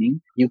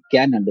happening, you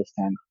can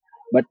understand.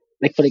 But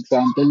like, for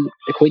example,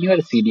 like when you are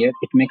a senior,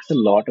 it makes a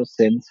lot of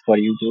sense for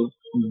you to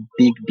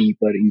dig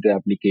deeper into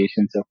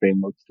applications or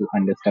frameworks to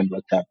understand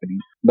what's happening.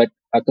 But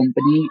a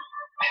company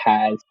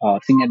has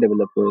senior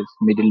developers,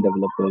 middle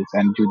developers,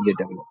 and junior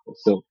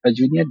developers. So a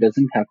junior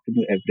doesn't have to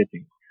do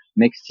everything.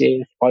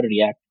 Next.js or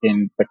React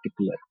in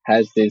particular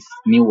has this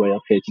new way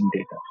of fetching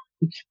data,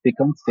 which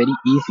becomes very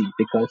easy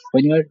because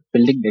when you are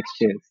building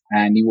Next.js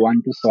and you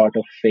want to sort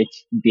of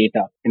fetch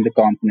data in the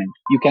component,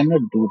 you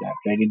cannot do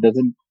that, right? It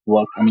doesn't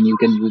work. I mean, you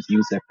can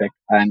use effect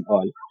and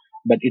all,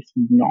 but it's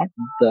not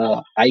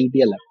the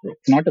ideal approach.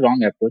 It's not a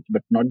wrong approach,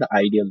 but not the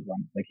ideal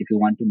one. Like if you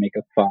want to make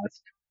a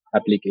fast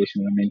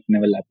application or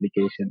maintainable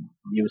application,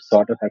 you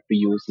sort of have to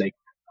use like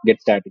get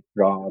static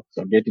props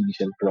or get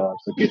initial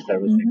props or get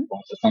server-side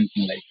props or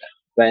something like that.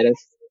 Whereas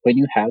when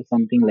you have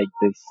something like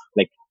this,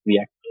 like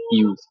React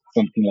use,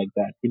 something like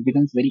that, it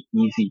becomes very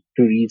easy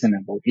to reason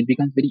about. It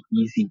becomes very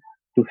easy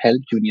to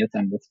help juniors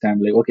understand,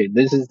 like, okay,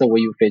 this is the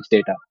way you fetch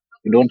data.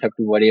 You don't have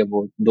to worry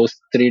about those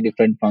three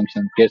different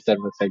functions: get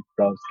server side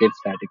browse, get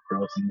static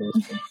browse, and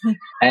those things.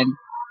 And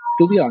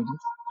to be honest,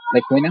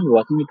 like when I'm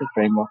working with a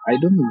framework, I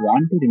don't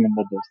want to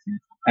remember those things.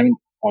 I mean,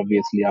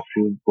 obviously, after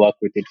you work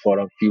with it for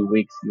a few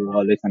weeks, you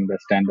always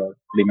understand or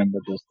remember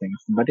those things.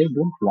 But I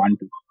don't want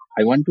to.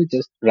 I want to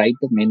just write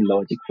the main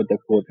logic for the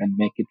code and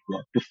make it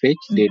work. To fetch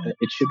data,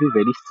 it should be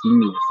very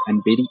seamless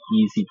and very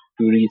easy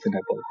to reason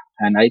about.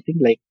 And I think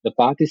like the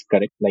path is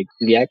correct. Like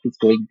React is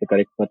going the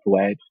correct path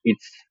where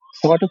it's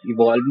sort of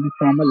evolving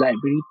from a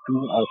library to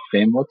a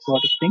framework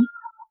sort of thing,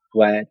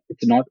 where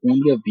it's not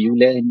only a view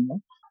layer anymore,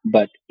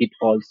 but it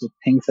also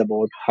thinks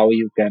about how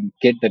you can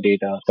get the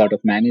data, sort of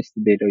manage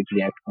the data with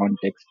React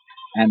context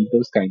and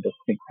those kind of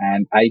things.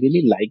 And I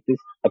really like this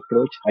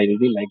approach. I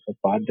really like the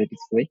part that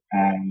it's going.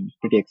 I'm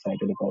pretty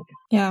excited about it.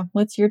 Yeah.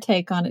 What's your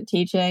take on it,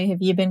 TJ?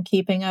 Have you been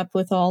keeping up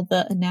with all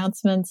the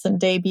announcements and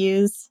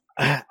debuts?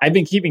 I've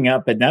been keeping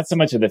up, but not so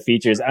much of the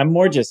features. I'm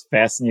more just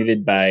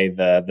fascinated by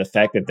the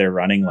fact that they're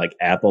running like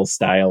Apple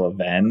style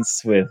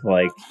events with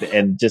like,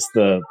 and just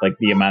the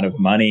amount of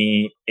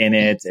money in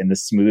it and the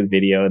smooth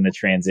video and the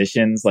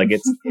transitions. Like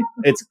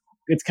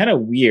it's kind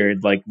of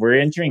weird. Like we're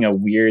entering a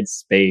weird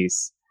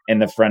space in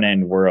the front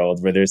end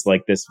world where there's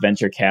like this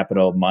venture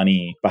capital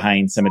money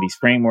behind some of these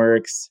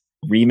frameworks.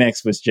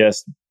 Remix was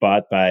just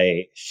bought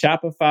by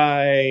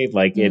Shopify.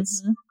 Like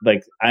it's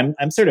like I'm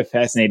sort of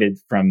fascinated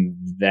from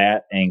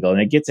that angle.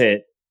 And it gets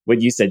at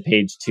what you said,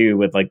 page 2,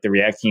 with like the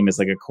React team is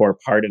like a core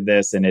part of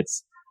this. And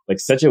it's like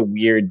such a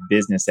weird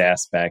business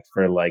aspect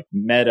for like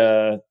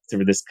Meta,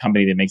 for this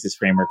company that makes this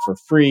framework for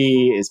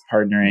free, is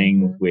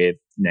partnering with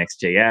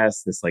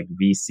Next.js, this like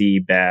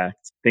VC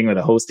backed thing with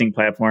a hosting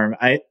platform.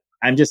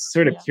 I'm just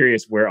sort of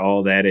curious where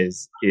all that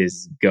is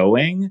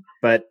going.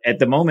 But at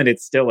the moment,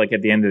 it's still like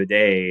at the end of the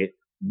day,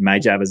 my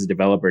job as a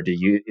developer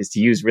is to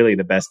use really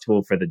the best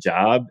tool for the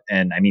job.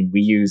 And I mean, we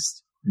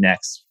use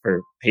Next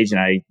for Paige and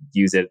I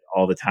use it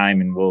all the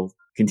time and we'll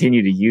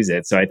continue to use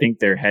it. So I think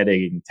they're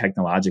heading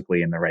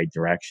technologically in the right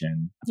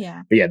direction.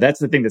 Yeah. But yeah,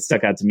 that's the thing that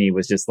stuck out to me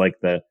was just like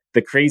the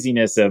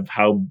craziness of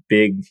how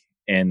big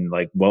and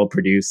like well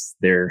produced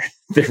their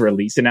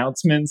release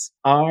announcements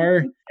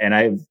are. And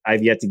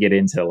I've yet to get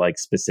into like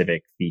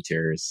specific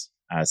features.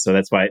 So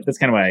that's kind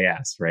of why I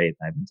asked, right?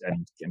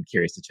 I'm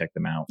curious to check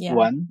them out. Yeah.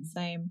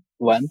 Same.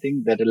 One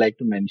thing that I'd like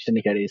to mention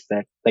here is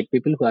that like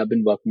people who have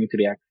been working with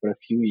React for a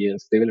few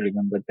years, they will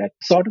remember that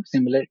sort of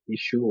similar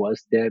issue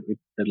was there with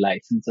the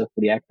license of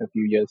React a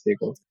few years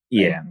ago.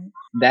 Yeah.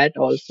 That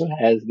also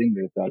has been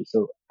resolved.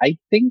 So I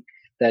think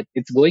that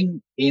it's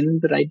going in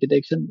the right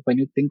direction when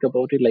you think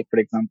about it. Like, for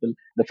example,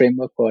 the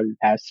framework called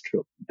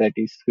Astro,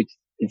 which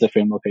is a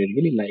framework I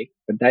really like,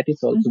 but that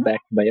is also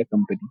backed by a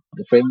company.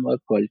 The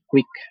framework called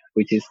Quick,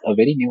 which is a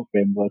very new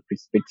framework which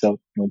spits out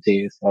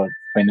Node.js or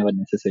whenever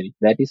necessary.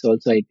 That is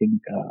also, I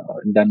think,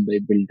 done by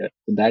Builder.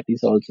 So that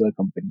is also a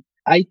company.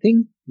 I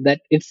think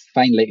that it's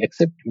fine, like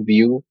except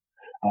Vue,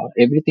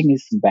 everything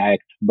is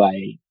backed by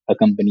a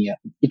company.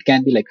 It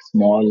can be like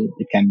small,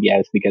 it can be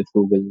as big as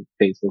Google,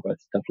 Facebook, or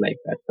stuff like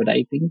that. But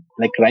I think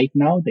like right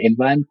now the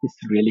environment is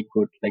really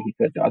good. Like if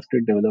you're a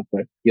JavaScript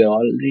developer, you're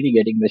already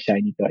getting the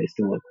shiny toys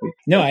to work with.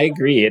 No, I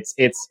agree.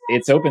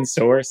 It's open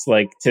source.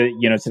 Like to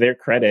their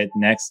credit,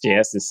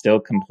 Next.js is still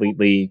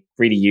completely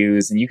free to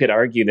use, and you could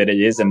argue that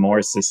it is a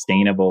more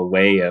sustainable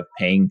way of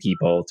paying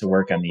people to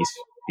work on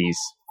these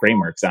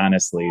frameworks,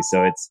 honestly.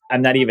 So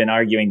I'm not even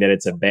arguing that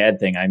it's a bad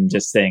thing. I'm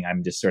just saying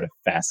I'm just sort of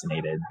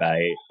fascinated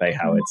by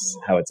how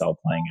it's all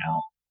playing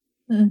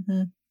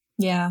out.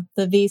 Yeah,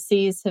 the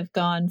VCs have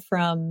gone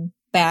from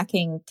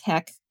backing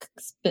tech,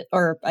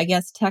 or I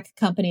guess tech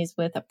companies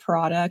with a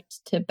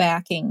product, to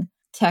backing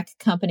tech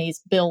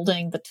companies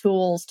building the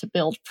tools to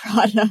build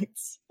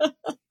products,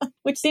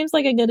 which seems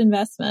like a good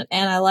investment.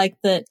 And I like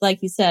that,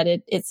 like you said,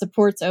 it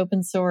supports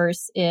open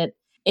source.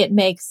 It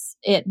makes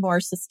it more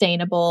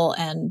sustainable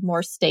and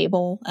more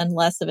stable, and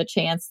less of a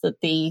chance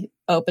that the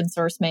open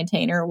source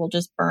maintainer will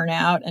just burn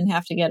out and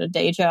have to get a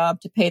day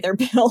job to pay their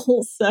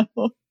bills. So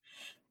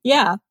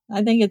yeah,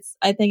 I think it's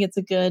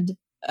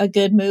a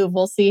good move.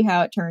 We'll see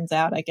how it turns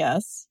out, I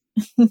guess.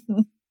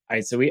 All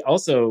right, so we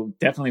also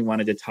definitely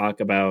wanted to talk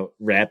about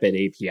Rapid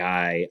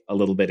API a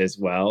little bit as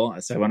well.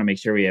 So I want to make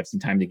sure we have some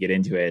time to get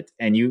into it.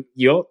 And you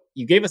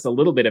gave us a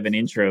little bit of an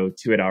intro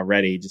to it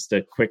already, just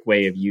a quick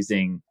way of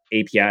using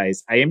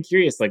APIs. I am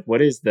curious, like,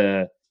 what is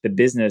the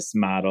business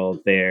model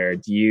there?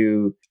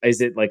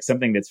 Is it like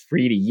something that's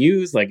free to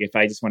use? Like if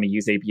I just want to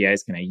use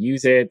APIs, can I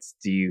use it?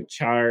 Do you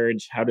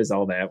charge? How does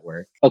all that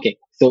work? Okay,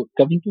 so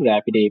coming to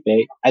Rapid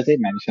API, as I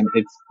mentioned,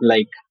 it's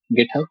like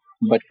GitHub,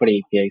 but for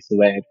APIs,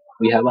 where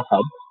we have a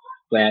hub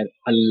where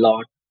a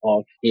lot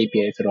of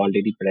APIs are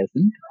already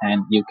present,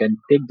 and you can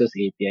take those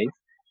APIs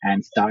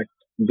and start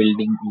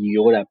building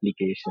your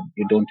application.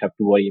 You don't have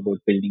to worry about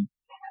building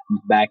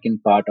back-end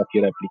part of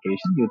your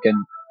application. You can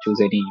choose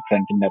any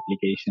front-end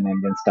application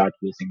and then start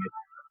using it.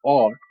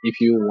 Or if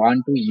you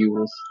want to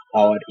use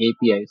our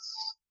APIs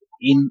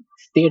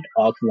instead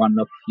of one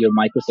of your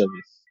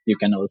microservices, you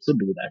can also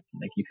do that.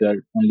 Like if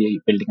you're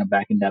only building a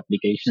back-end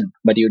application,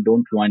 but you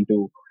don't want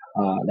to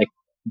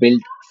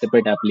build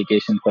separate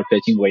application for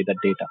fetching away the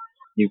data.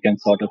 You can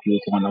sort of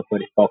use one of our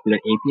popular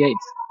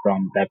APIs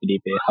from Rapid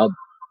API Hub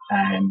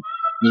and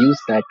use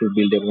that to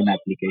build your own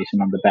application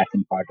on the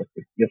backend part of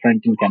it. Your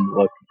front end can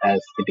work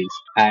as it is.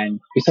 And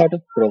we sort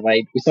of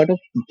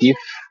give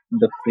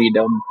the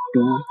freedom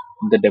to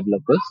the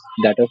developers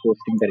that are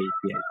hosting their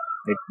APIs.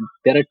 Right?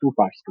 There are two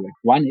parts to it.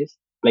 One is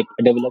like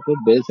a developer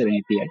builds an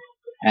API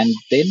and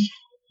then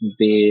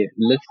they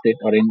list it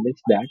or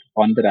enlist that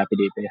on the Rapid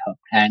API Hub,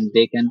 and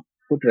they can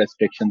put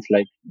restrictions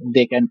like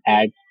they can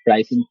add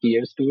pricing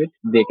tiers to it.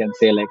 They can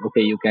say like,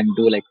 okay, you can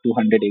do like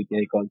 200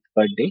 API calls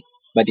per day,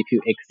 but if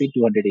you exceed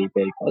 200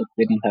 API calls,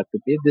 then you have to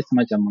pay this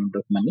much amount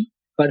of money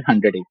per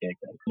 100 API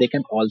calls. They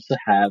can also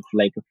have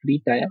like a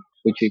free tier,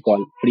 which we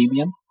call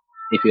premium.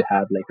 If you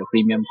have like a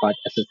premium part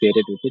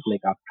associated with it,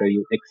 like after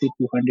you exceed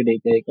 200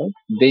 API calls,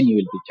 then you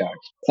will be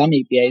charged. Some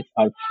APIs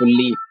are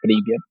fully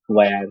premium,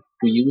 where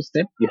to use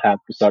them, you have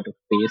to sort of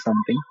pay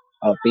something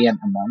or pay an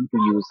amount to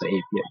use the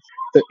APIs.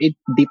 So it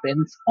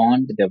depends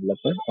on the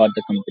developer or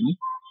the company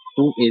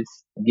who is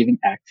giving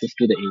access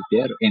to the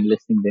API or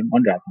enlisting them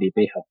on Rapid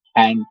API Hub.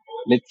 And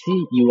let's say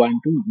you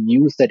want to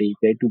use that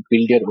API to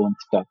build your own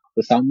stuff.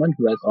 So someone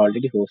who has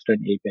already hosted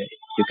an API,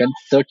 you can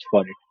search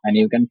for it and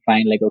you can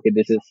find like, okay,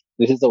 this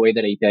is the way that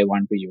API I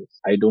want to use.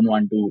 I don't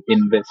want to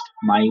invest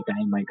my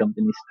time, my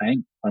company's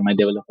time, or my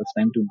developer's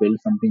time to build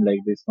something like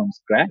this from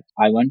scratch.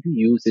 I want to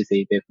use this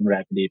API from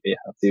Rapid API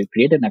Hub. So you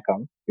create an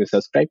account, you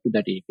subscribe to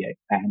that API,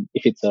 and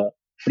if it's a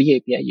free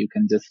API, you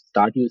can just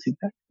start using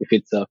that. If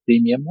it's a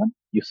premium one,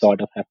 you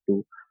sort of have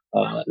to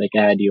like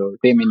add your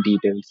payment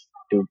details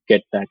to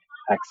get that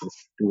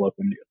access to work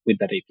with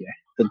that API.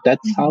 So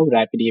that's how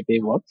Rapid API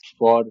works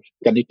for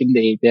connecting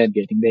the API and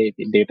getting the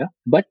API data.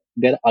 But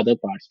there are other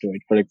parts to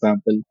it. For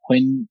example,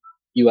 when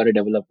you are a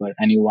developer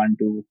and you want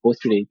to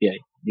host your API,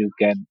 you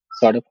can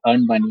sort of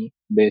earn money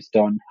based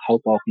on how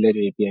popular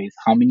your API is,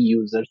 how many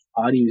users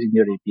are using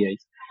your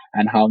APIs,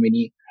 and how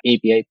many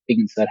API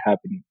pings are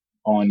happening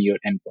on your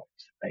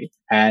endpoints, right?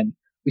 And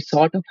we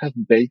sort of have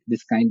built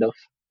this kind of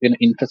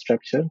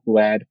infrastructure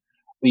where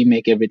we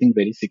make everything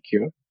very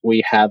secure.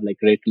 We have like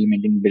rate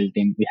limiting built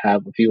in. We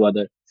have a few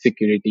other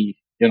security,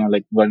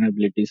 like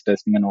vulnerabilities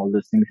testing and all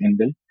those things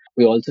inbuilt.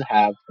 We also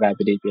have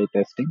rapid API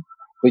testing,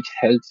 which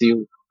helps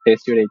you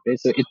test your API.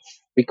 So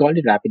we call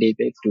it Rapid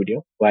API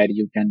Studio, where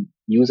you can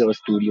use our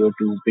studio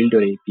to build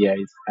your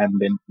APIs and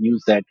then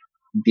use that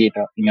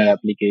data in your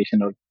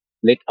application or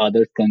let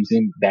others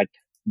consume that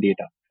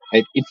data.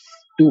 Right? It's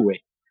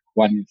two-way.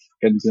 One is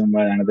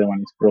consumer, another one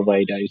is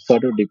provider. It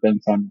sort of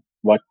depends on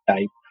what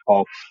type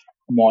of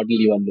model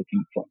you are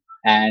looking for.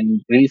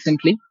 And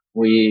recently,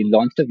 we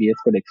launched a VS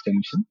Code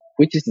extension,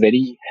 which is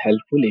very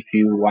helpful if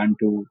you want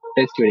to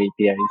test your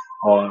APIs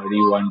or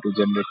you want to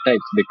generate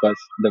types, because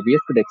the VS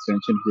Code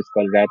extension, which is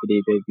called Rapid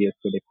API VS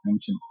Code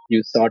extension,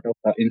 you sort of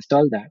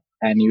install that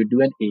and you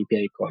do an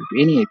API call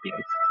to any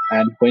APIs.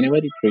 And whenever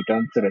it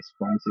returns a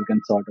response, you can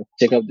sort of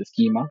check out the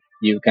schema.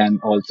 You can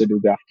also do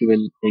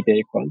GraphQL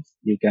API calls.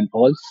 You can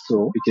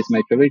also, which is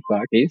my favorite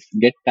part, is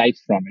get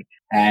types from it.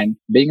 And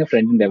being a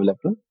front-end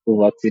developer who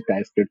works with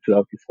TypeScript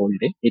throughout this whole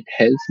day, it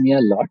helps me a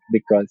lot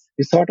because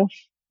you sort of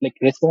like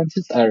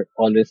responses are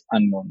always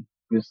unknown.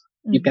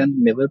 You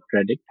can never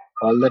predict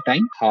all the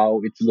time how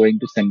it's going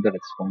to send the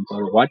response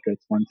or what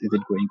response is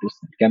it going to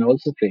send. It can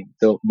also fail.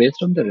 So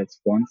based on the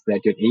response that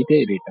your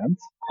API returns,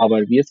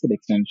 our VS Code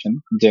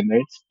extension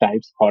generates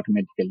types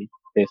automatically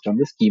based on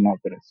the schema of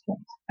the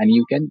response. And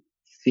you can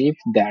save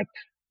that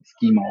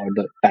schema or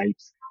the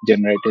types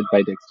generated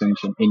by the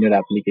extension in your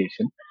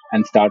application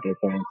and start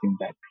referencing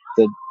that.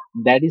 So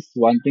that is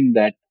one thing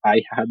that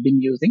I have been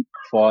using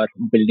for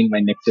building my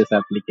Next.js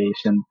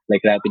application.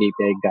 Like Rapid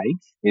API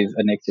Guides is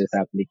a Next.js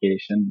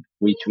application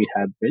which we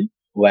have built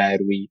where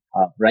we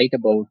write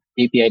about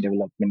API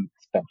development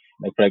stuff.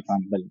 Like for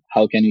example,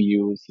 how can you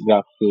use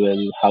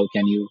GraphQL? How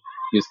can you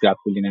use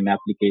GraphQL in an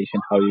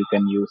application? How you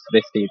can use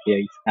REST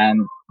APIs? And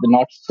the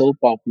not so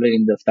popular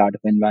in the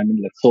startup environment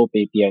like SOAP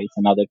APIs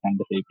and other kind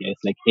of APIs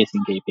like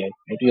async API.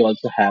 Right? We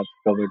also have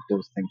covered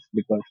those things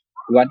because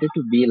we wanted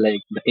to be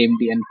like the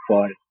MDN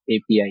for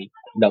API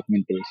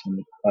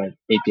documentation or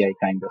API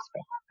kind of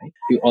stuff. Right?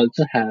 We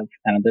also have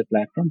another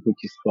platform which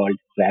is called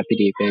Rapid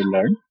API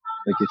Learn,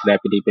 which is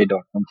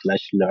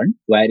rapidapi.com/learn,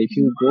 where if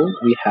you go,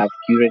 we have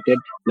curated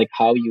like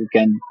how you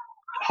can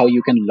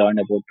learn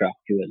about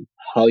GraphQL,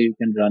 how you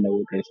can learn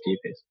about REST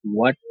APIs.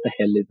 What the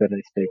hell is a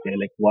REST API?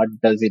 Like, what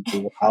does it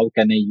do? How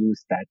can I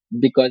use that?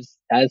 Because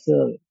as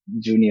a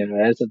junior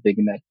or as a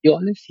beginner, you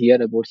always hear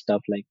about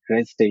stuff like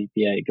REST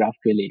API,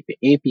 GraphQL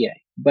API,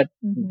 but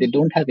they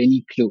don't have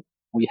any clue.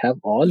 We have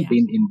all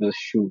been in those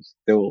shoes.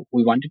 So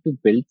we wanted to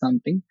build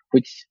something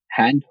which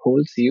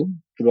handholds you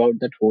throughout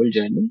that whole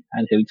journey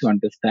and helps you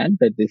understand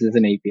that this is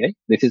an API.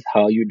 This is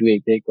how you do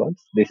API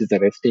calls. This is a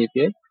REST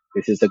API.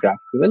 This is the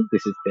GraphQL.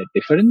 This is the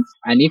difference.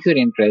 And if you're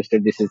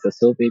interested, this is the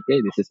SOAP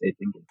API. This is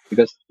async.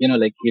 Because,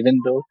 like even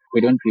though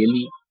we don't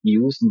really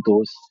use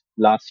those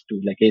last two,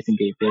 like async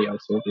API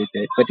also with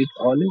it. But it's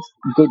always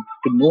good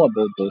to know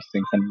about those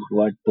things and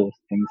what those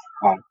things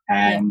are.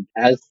 And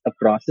as a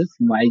process,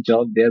 my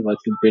job there was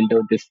to build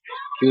out this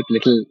cute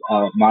little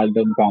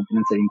Markdown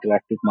components or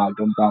interactive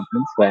Markdown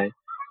components where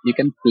you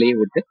can play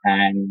with it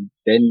and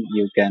then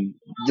you can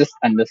just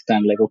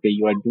understand like, okay,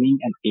 you are doing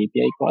an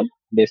API call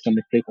based on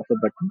the click of a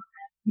button.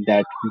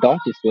 That dot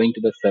is going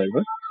to the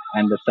server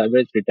and the server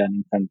is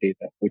returning some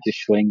data, which is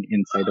showing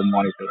inside a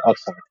monitor of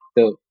sort.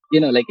 So,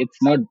 like it's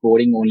not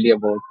boring only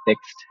about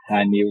text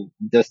and you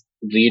just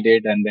read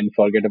it and then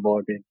forget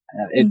about it.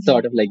 It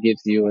sort of like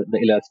gives you the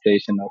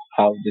illustration of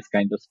how this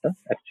kind of stuff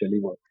actually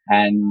works.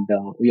 And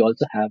we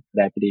also have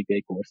Rapid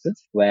API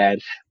courses where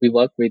we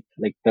work with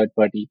like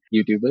third-party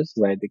YouTubers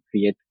where they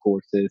create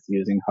courses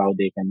using how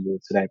they can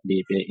use Rapid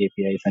API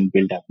APIs and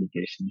build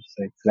applications.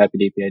 So it's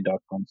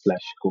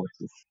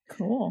rapidapi.com/courses.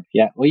 Cool.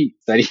 Yeah.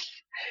 Sorry.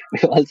 We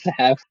also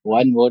have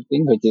one more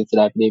thing, which is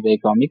Rapid API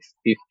Comics.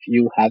 If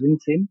you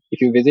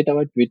visit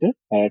our Twitter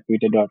at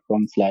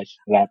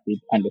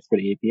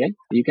twitter.com/rapid_API,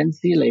 you can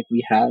see like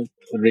we have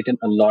written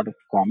a lot of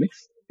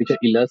comics, which are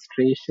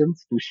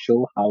illustrations to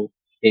show how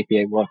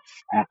API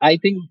works. I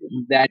think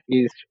that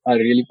is a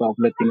really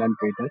popular thing on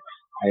Twitter.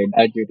 I'd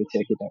urge you to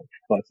check it out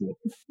if possible.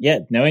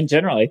 Yeah, no, in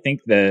general, I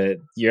think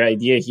your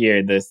idea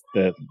here,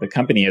 the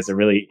company is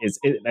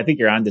I think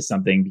you're onto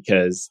something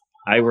because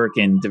I work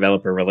in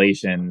developer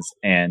relations,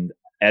 and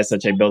as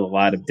such, I build a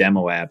lot of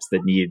demo apps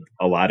that need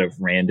a lot of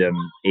random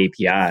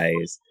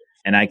APIs.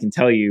 And I can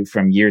tell you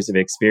from years of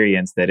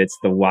experience that it's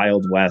the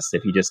Wild West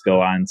if you just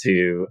go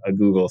onto a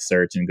Google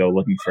search and go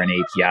looking for an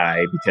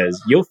API,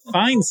 because you'll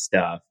find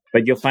stuff,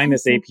 but you'll find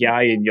this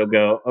API and you'll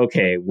go,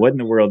 okay, what in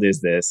the world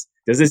is this?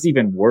 Does this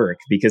even work?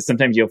 Because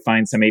sometimes you'll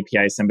find some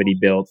API somebody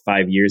built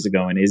 5 years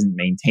ago and isn't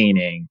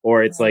maintaining,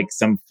 or it's like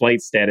some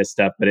flight status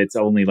stuff, but it's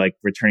only like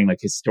returning like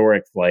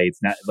historic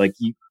flights. Not like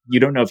you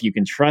don't know if you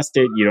can trust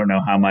it. You don't know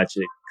how much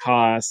it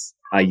costs.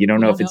 You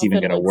don't know if it's even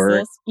going to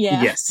work.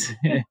 Yeah. Yes,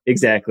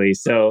 exactly.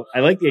 So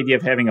I like the idea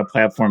of having a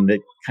platform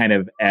that kind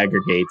of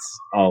aggregates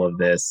all of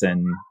this.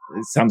 And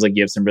it sounds like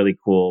you have some really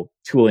cool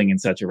tooling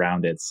and such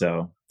around it.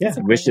 So yeah,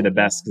 I wish you the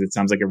best because it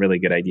sounds like a really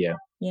good idea.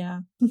 Yeah.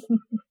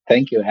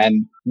 Thank you.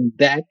 And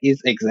that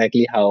is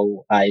exactly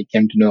how I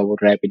came to know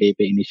about Rapid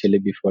API initially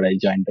before I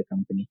joined the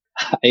company.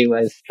 I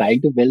was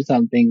trying to build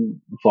something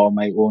for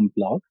my own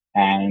blog.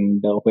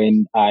 And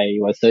when I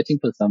was searching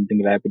for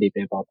something, Rapid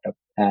API popped up.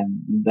 And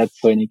that's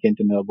when I came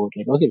to know about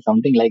like, okay,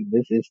 something like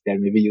this is there.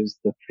 Maybe use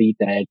the free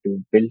tier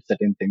to build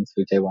certain things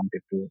which I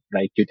wanted to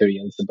write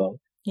tutorials about.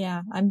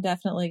 Yeah, I'm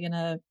definitely going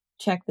to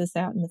check this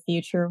out in the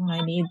future when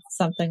I need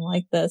something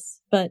like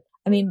this. But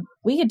I mean,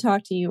 we could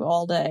talk to you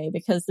all day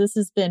because this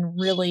has been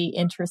really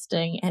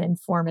interesting and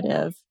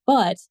informative.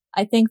 But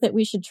I think that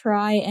we should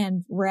try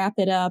and wrap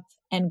it up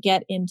and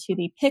get into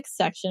the picks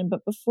section.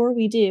 But before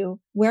we do,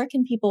 where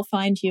can people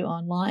find you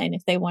online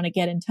if they want to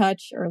get in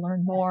touch or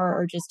learn more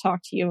or just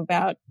talk to you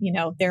about,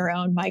 their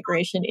own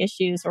migration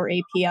issues or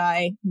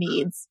API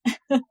needs?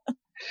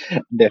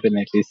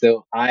 Definitely.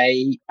 So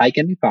I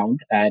can be found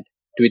at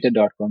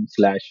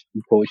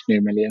twitter.com/Ghosh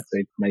Nirmalya. So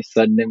it's my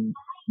surname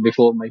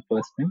before my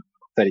first name.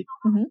 Sorry.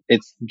 Mm-hmm.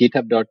 It's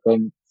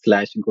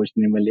github.com/Ghosh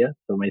Nirmalya.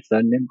 So my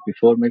surname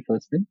before my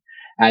first name.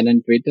 And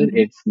on Twitter,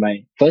 it's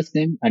my first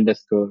name,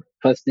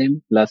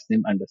 last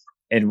name _.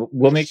 And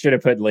we'll make sure to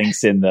put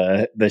links in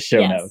the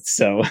show notes.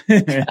 So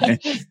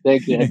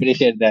thank you. I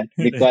appreciate that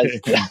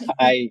because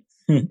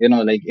like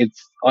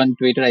it's on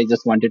Twitter. I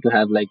just wanted to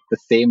have like the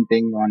same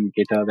thing on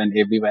GitHub and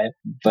everywhere,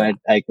 but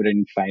I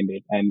couldn't find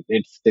it. And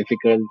it's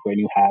difficult when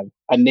you have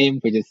a name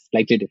which is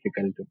slightly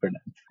difficult to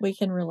pronounce. We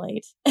can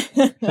relate.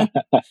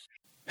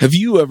 Have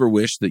you ever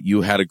wished that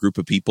you had a group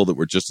of people that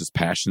were just as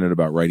passionate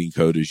about writing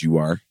code as you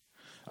are?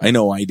 I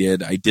know I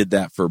did. I did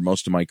that for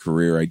most of my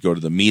career. I'd go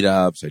to the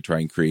meetups. I'd try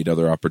and create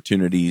other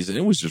opportunities. And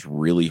it was just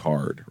really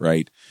hard,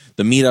 right?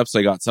 The meetups,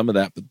 I got some of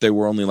that, but they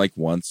were only like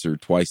once or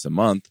twice a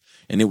month.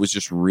 And it was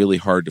just really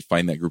hard to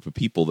find that group of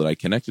people that I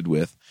connected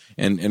with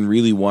and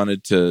really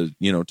wanted to,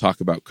 talk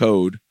about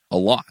code a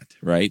lot,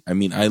 right? I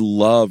mean, I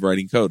love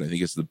writing code. I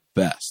think it's the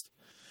best.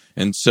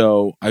 And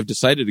so I've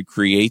decided to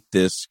create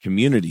this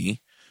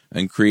community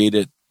and create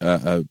it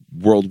a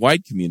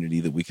worldwide community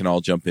that we can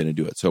all jump in and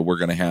do it. So we're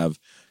going to have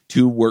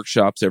 2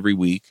 workshops every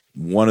week.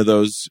 One of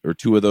those or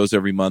 2 of those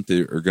every month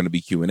are going to be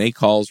Q&A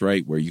calls,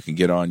 right? Where you can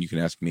get on, you can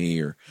ask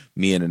me or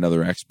me and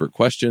another expert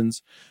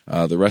questions.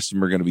 The rest of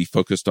them are going to be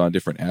focused on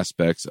different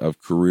aspects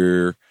of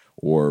career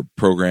or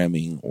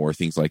programming or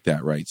things like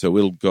that, right? So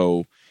it'll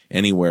go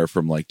anywhere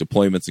from like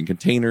deployments and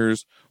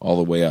containers all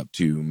the way up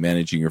to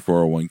managing your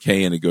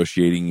 401k and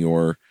negotiating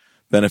your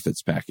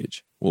benefits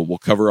package. We'll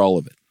cover all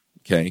of it,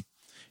 okay?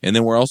 And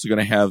then we're also going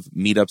to have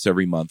meetups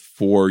every month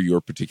for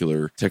your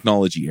particular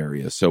technology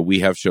area. So we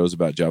have shows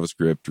about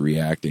JavaScript,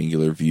 React,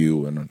 Angular,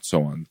 Vue, and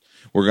so on.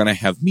 We're going to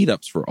have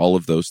meetups for all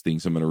of those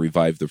things. I'm going to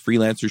revive the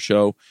freelancer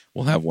show.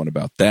 We'll have one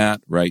about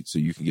that, right? So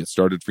you can get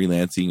started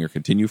freelancing or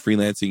continue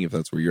freelancing if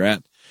that's where you're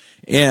at.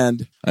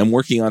 And I'm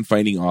working on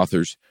finding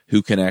authors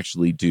who can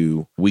actually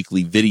do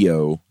weekly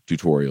video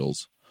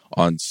tutorials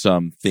on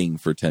something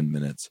for 10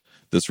 minutes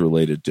that's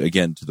related to,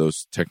 again, to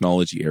those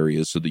technology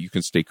areas so that you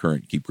can stay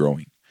current and keep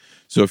growing.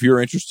 So if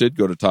you're interested,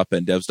 go to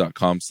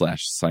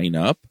topenddevs.com/sign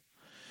up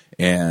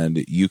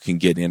and you can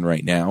get in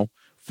right now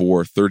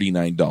for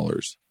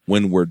 $39.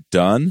 When we're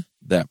done,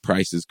 that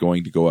price is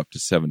going to go up to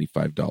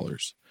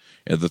 $75.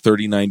 And the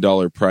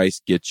 $39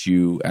 price gets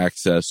you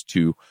access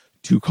to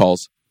 2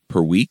 calls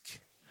per week.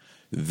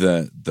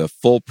 The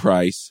full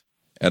price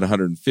at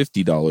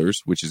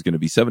 $150, which is going to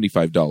be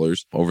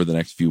 $75 over the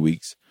next few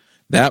weeks,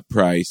 that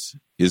price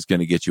is going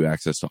to get you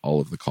access to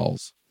all of the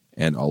calls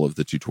and all of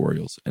the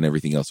tutorials and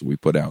everything else that we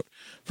put out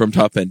from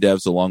Top End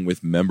Devs, along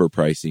with member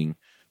pricing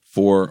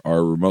for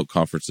our remote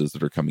conferences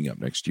that are coming up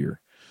next year.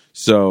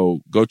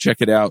 So go check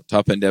it out,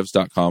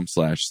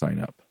 topenddevs.com/sign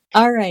up.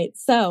 All right.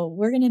 So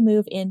we're going to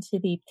move into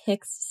the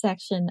picks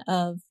section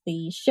of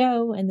the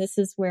show. And this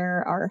is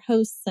where our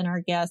hosts and our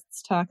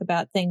guests talk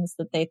about things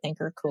that they think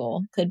are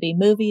cool. Could be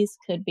movies,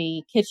 could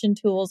be kitchen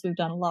tools. We've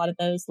done a lot of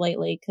those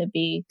lately. Could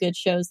be good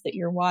shows that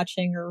you're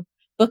watching or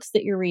books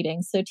that you're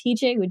reading. So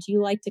TJ, would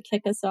you like to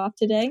kick us off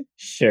today?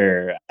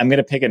 Sure. I'm going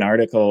to pick an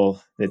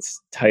article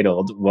that's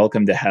titled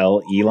 "Welcome to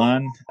Hell,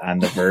 Elon" on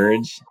The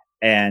Verge.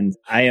 And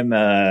I'm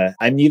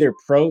neither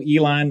pro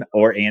Elon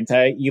or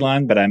anti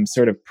Elon, but I'm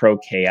sort of pro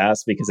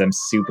chaos because I'm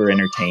super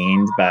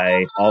entertained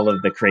by all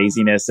of the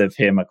craziness of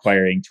him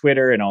acquiring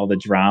Twitter and all the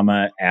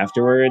drama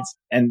afterwards.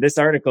 And this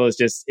article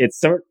is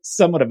it's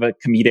somewhat of a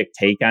comedic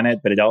take on it,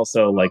 but it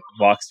also like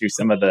walks through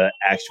some of the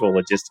actual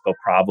logistical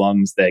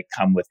problems that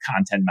come with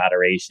content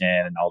moderation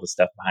and all the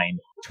stuff behind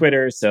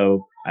Twitter.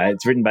 So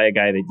it's written by a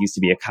guy that used to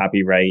be a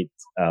copyright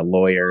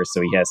lawyer,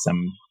 so he has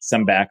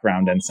some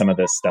background on some of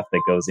the stuff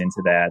that goes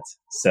into that.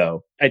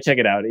 So I check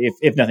it out.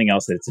 If nothing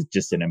else, it's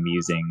just an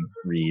amusing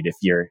read. If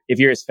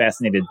you're as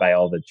fascinated by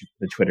all the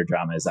Twitter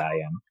drama as I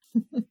am.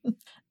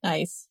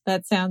 Nice.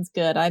 That sounds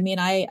good. I mean,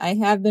 I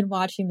have been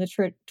watching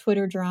the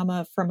Twitter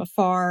drama from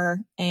afar,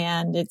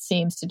 and it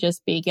seems to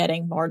just be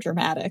getting more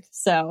dramatic.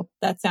 So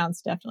that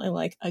sounds definitely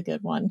like a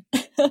good one.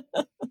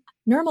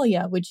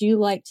 Nirmalya, would you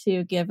like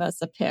to give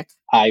us a pick?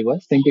 I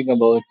was thinking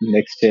about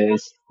next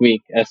year's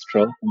week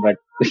Astro, but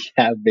we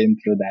have been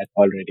through that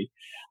already.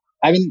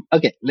 I mean,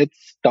 okay,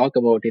 let's talk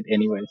about it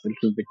anyways, a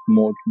little bit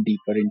more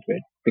deeper into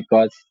it.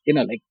 Because,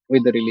 like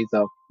with the release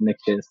of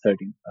next year's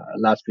 13th,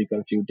 last week or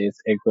a few days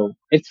ago,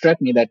 it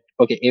struck me that,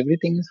 okay,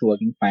 everything is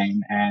working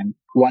fine and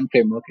one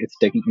framework is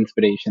taking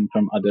inspiration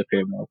from other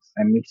frameworks.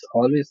 And it's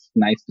always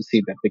nice to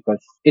see that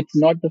because it's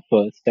not the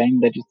first time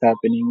that it's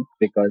happening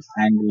because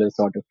Angular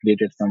sort of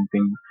created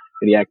something.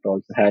 React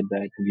also had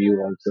that. Vue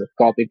also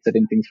copied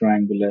certain things from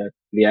Angular.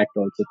 React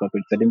also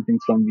copied certain things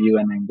from Vue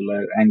and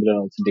Angular. Angular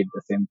also did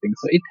the same thing.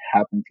 So it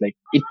happens. Like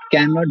it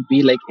cannot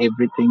be like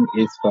everything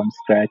is from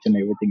scratch and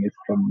everything is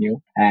from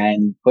new.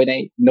 And when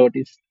I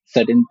notice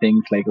certain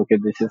things like, okay,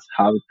 this is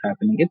how it's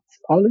happening, it's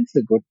always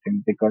a good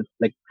thing because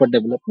like for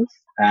developers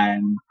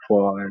and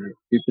for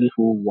people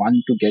who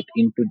want to get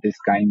into this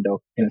kind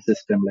of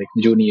system like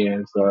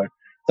juniors or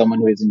someone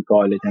who is in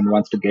college and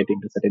wants to get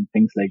into certain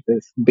things like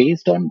this,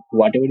 based on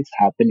whatever is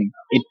happening,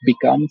 it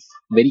becomes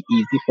very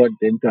easy for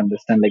them to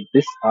understand like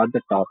these are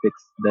the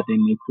topics that they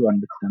need to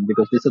understand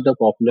because these are the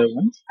popular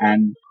ones.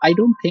 And I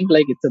don't think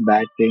like it's a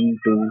bad thing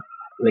to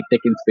like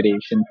take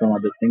inspiration from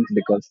other things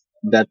because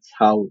that's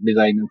how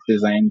designers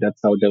design,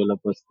 that's how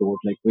developers code.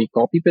 Like we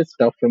copy paste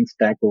stuff from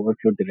Stack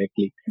Overflow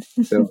directly.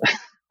 So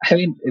I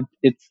mean,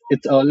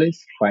 it's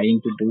always fine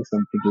to do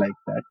something like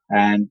that.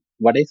 And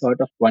what I sort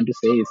of want to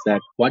say is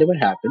that whatever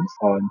happens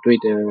on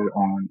Twitter,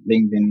 on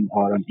LinkedIn,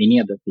 or on any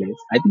other place,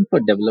 I think for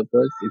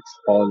developers, it's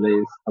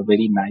always a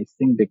very nice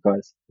thing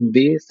because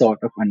they sort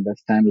of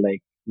understand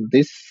like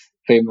this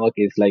framework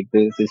is like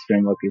this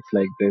framework is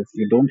like this.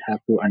 You don't have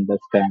to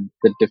understand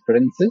the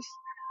differences.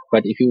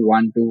 But if you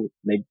want to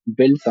like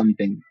build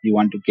something, you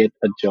want to get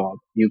a job,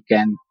 you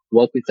can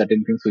work with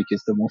certain things which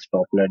is the most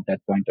popular at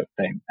that point of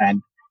time.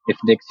 And if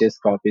Next.js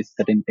copies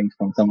certain things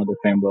from some other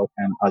framework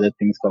and other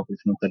things copies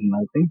from certain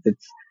other things,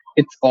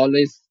 it's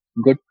always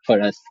good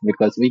for us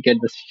because we get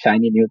the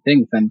shiny new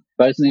things. And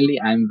personally,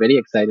 I'm very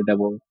excited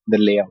about the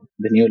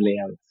new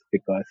layouts,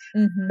 because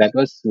that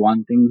was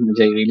one thing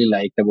which I really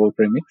liked about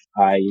Remix.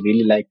 I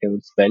really liked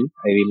about Spell.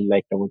 I really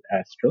liked about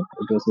Astro.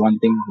 It was one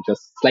thing which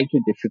was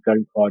slightly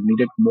difficult or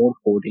needed more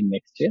code in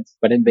Next.js,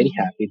 but I'm very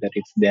happy that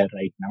it's there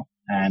right now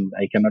and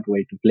I cannot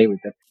wait to play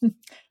with it.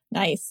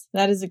 Nice.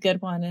 That is a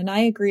good one. And I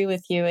agree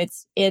with you.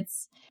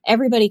 It's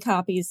everybody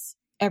copies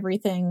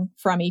everything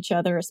from each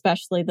other,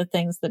 especially the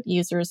things that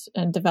users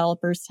and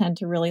developers tend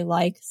to really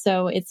like.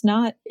 So it's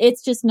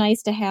just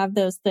nice to have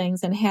those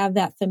things and have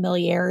that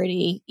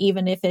familiarity,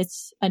 even if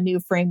it's a new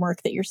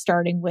framework that you're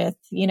starting with,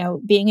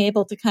 being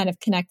able to kind of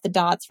connect the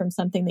dots from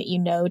something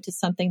that to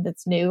something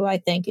that's new, I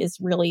think is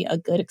really a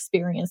good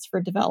experience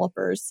for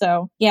developers.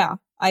 So yeah,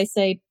 I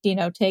say,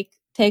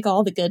 take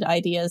all the good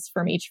ideas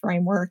from each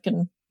framework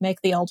and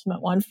make the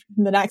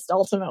next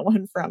ultimate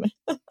one from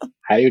it.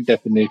 I would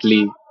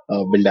definitely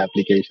build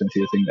applications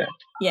using that.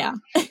 Yeah.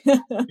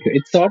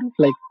 It's sort of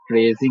like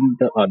praising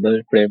the other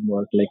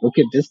framework. Like,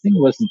 okay, this thing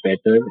was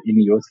better in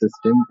your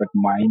system, but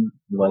mine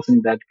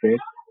wasn't that great.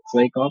 So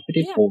I copied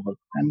it Yeah. over.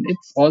 And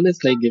it's always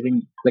like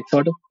giving like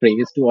sort of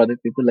praise to other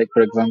people. Like,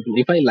 for example,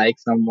 if I like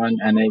someone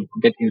and I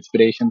get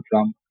inspiration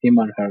from him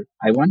or her,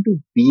 I want to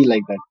be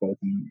like that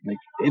person.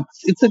 Like,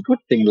 it's a good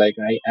thing. Like,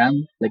 I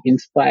am like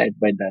inspired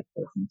by that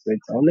person. So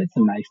it's always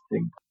a nice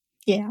thing.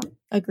 Yeah,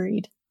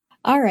 agreed.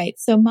 All right.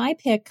 So my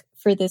pick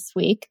for this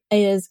week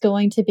is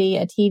going to be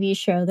a TV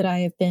show that I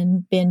have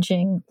been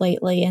binging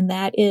lately, and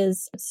that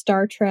is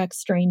Star Trek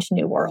Strange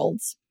New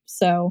Worlds.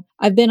 So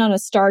I've been on a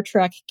Star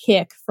Trek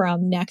kick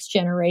from Next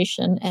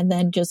Generation and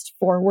then just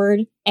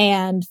forward,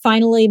 and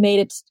finally made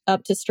it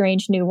up to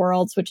Strange New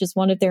Worlds, which is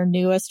one of their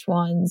newest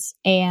ones.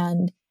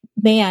 And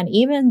man,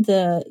 even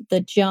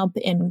the jump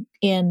in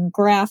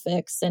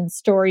graphics and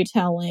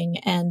storytelling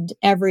and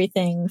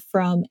everything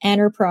from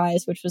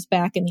Enterprise, which was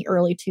back in the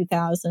early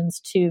 2000s,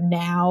 to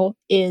now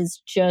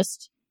is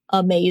just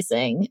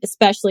amazing,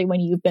 especially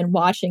when you've been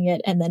watching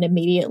it and then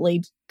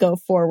immediately go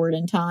forward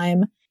in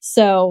time.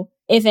 So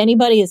if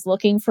anybody is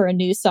looking for a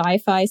new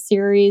sci-fi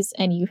series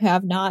and you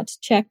have not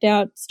checked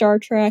out Star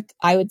Trek,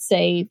 I would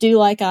say do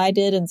like I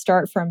did and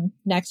start from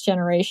Next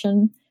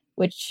Generation,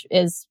 which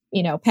is,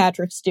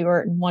 Patrick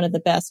Stewart and one of the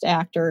best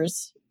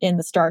actors in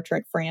the Star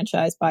Trek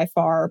franchise by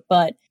far.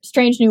 But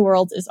Strange New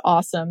Worlds is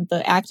awesome.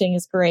 The acting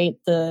is great.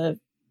 The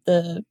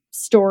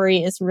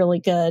story is really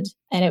good.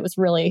 And it was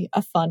really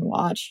a fun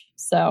watch.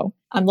 So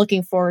I'm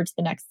looking forward to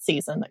the next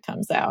season that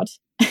comes out.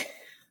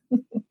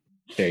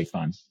 Very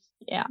fun.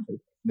 Yeah.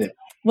 Yeah.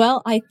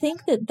 Well, I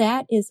think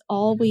that is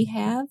all we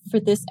have for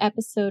this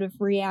episode of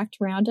React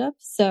Roundup.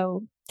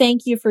 So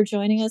thank you for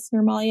joining us,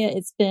 Nirmalya.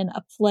 It's been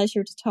a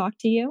pleasure to talk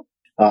to you.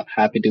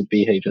 Happy to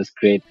be here. It was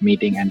great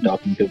meeting and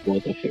talking to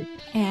both of you.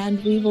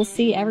 And we will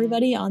see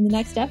everybody on the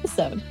next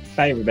episode.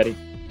 Bye, everybody.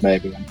 Bye,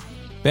 everyone.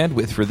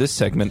 Bandwidth for this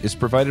segment is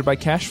provided by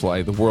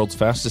CacheFly, the world's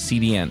fastest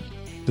CDN.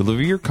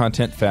 Deliver your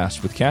content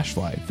fast with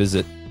CacheFly.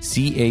 Visit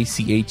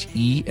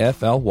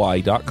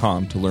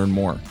CACHEFLY.com to learn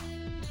more.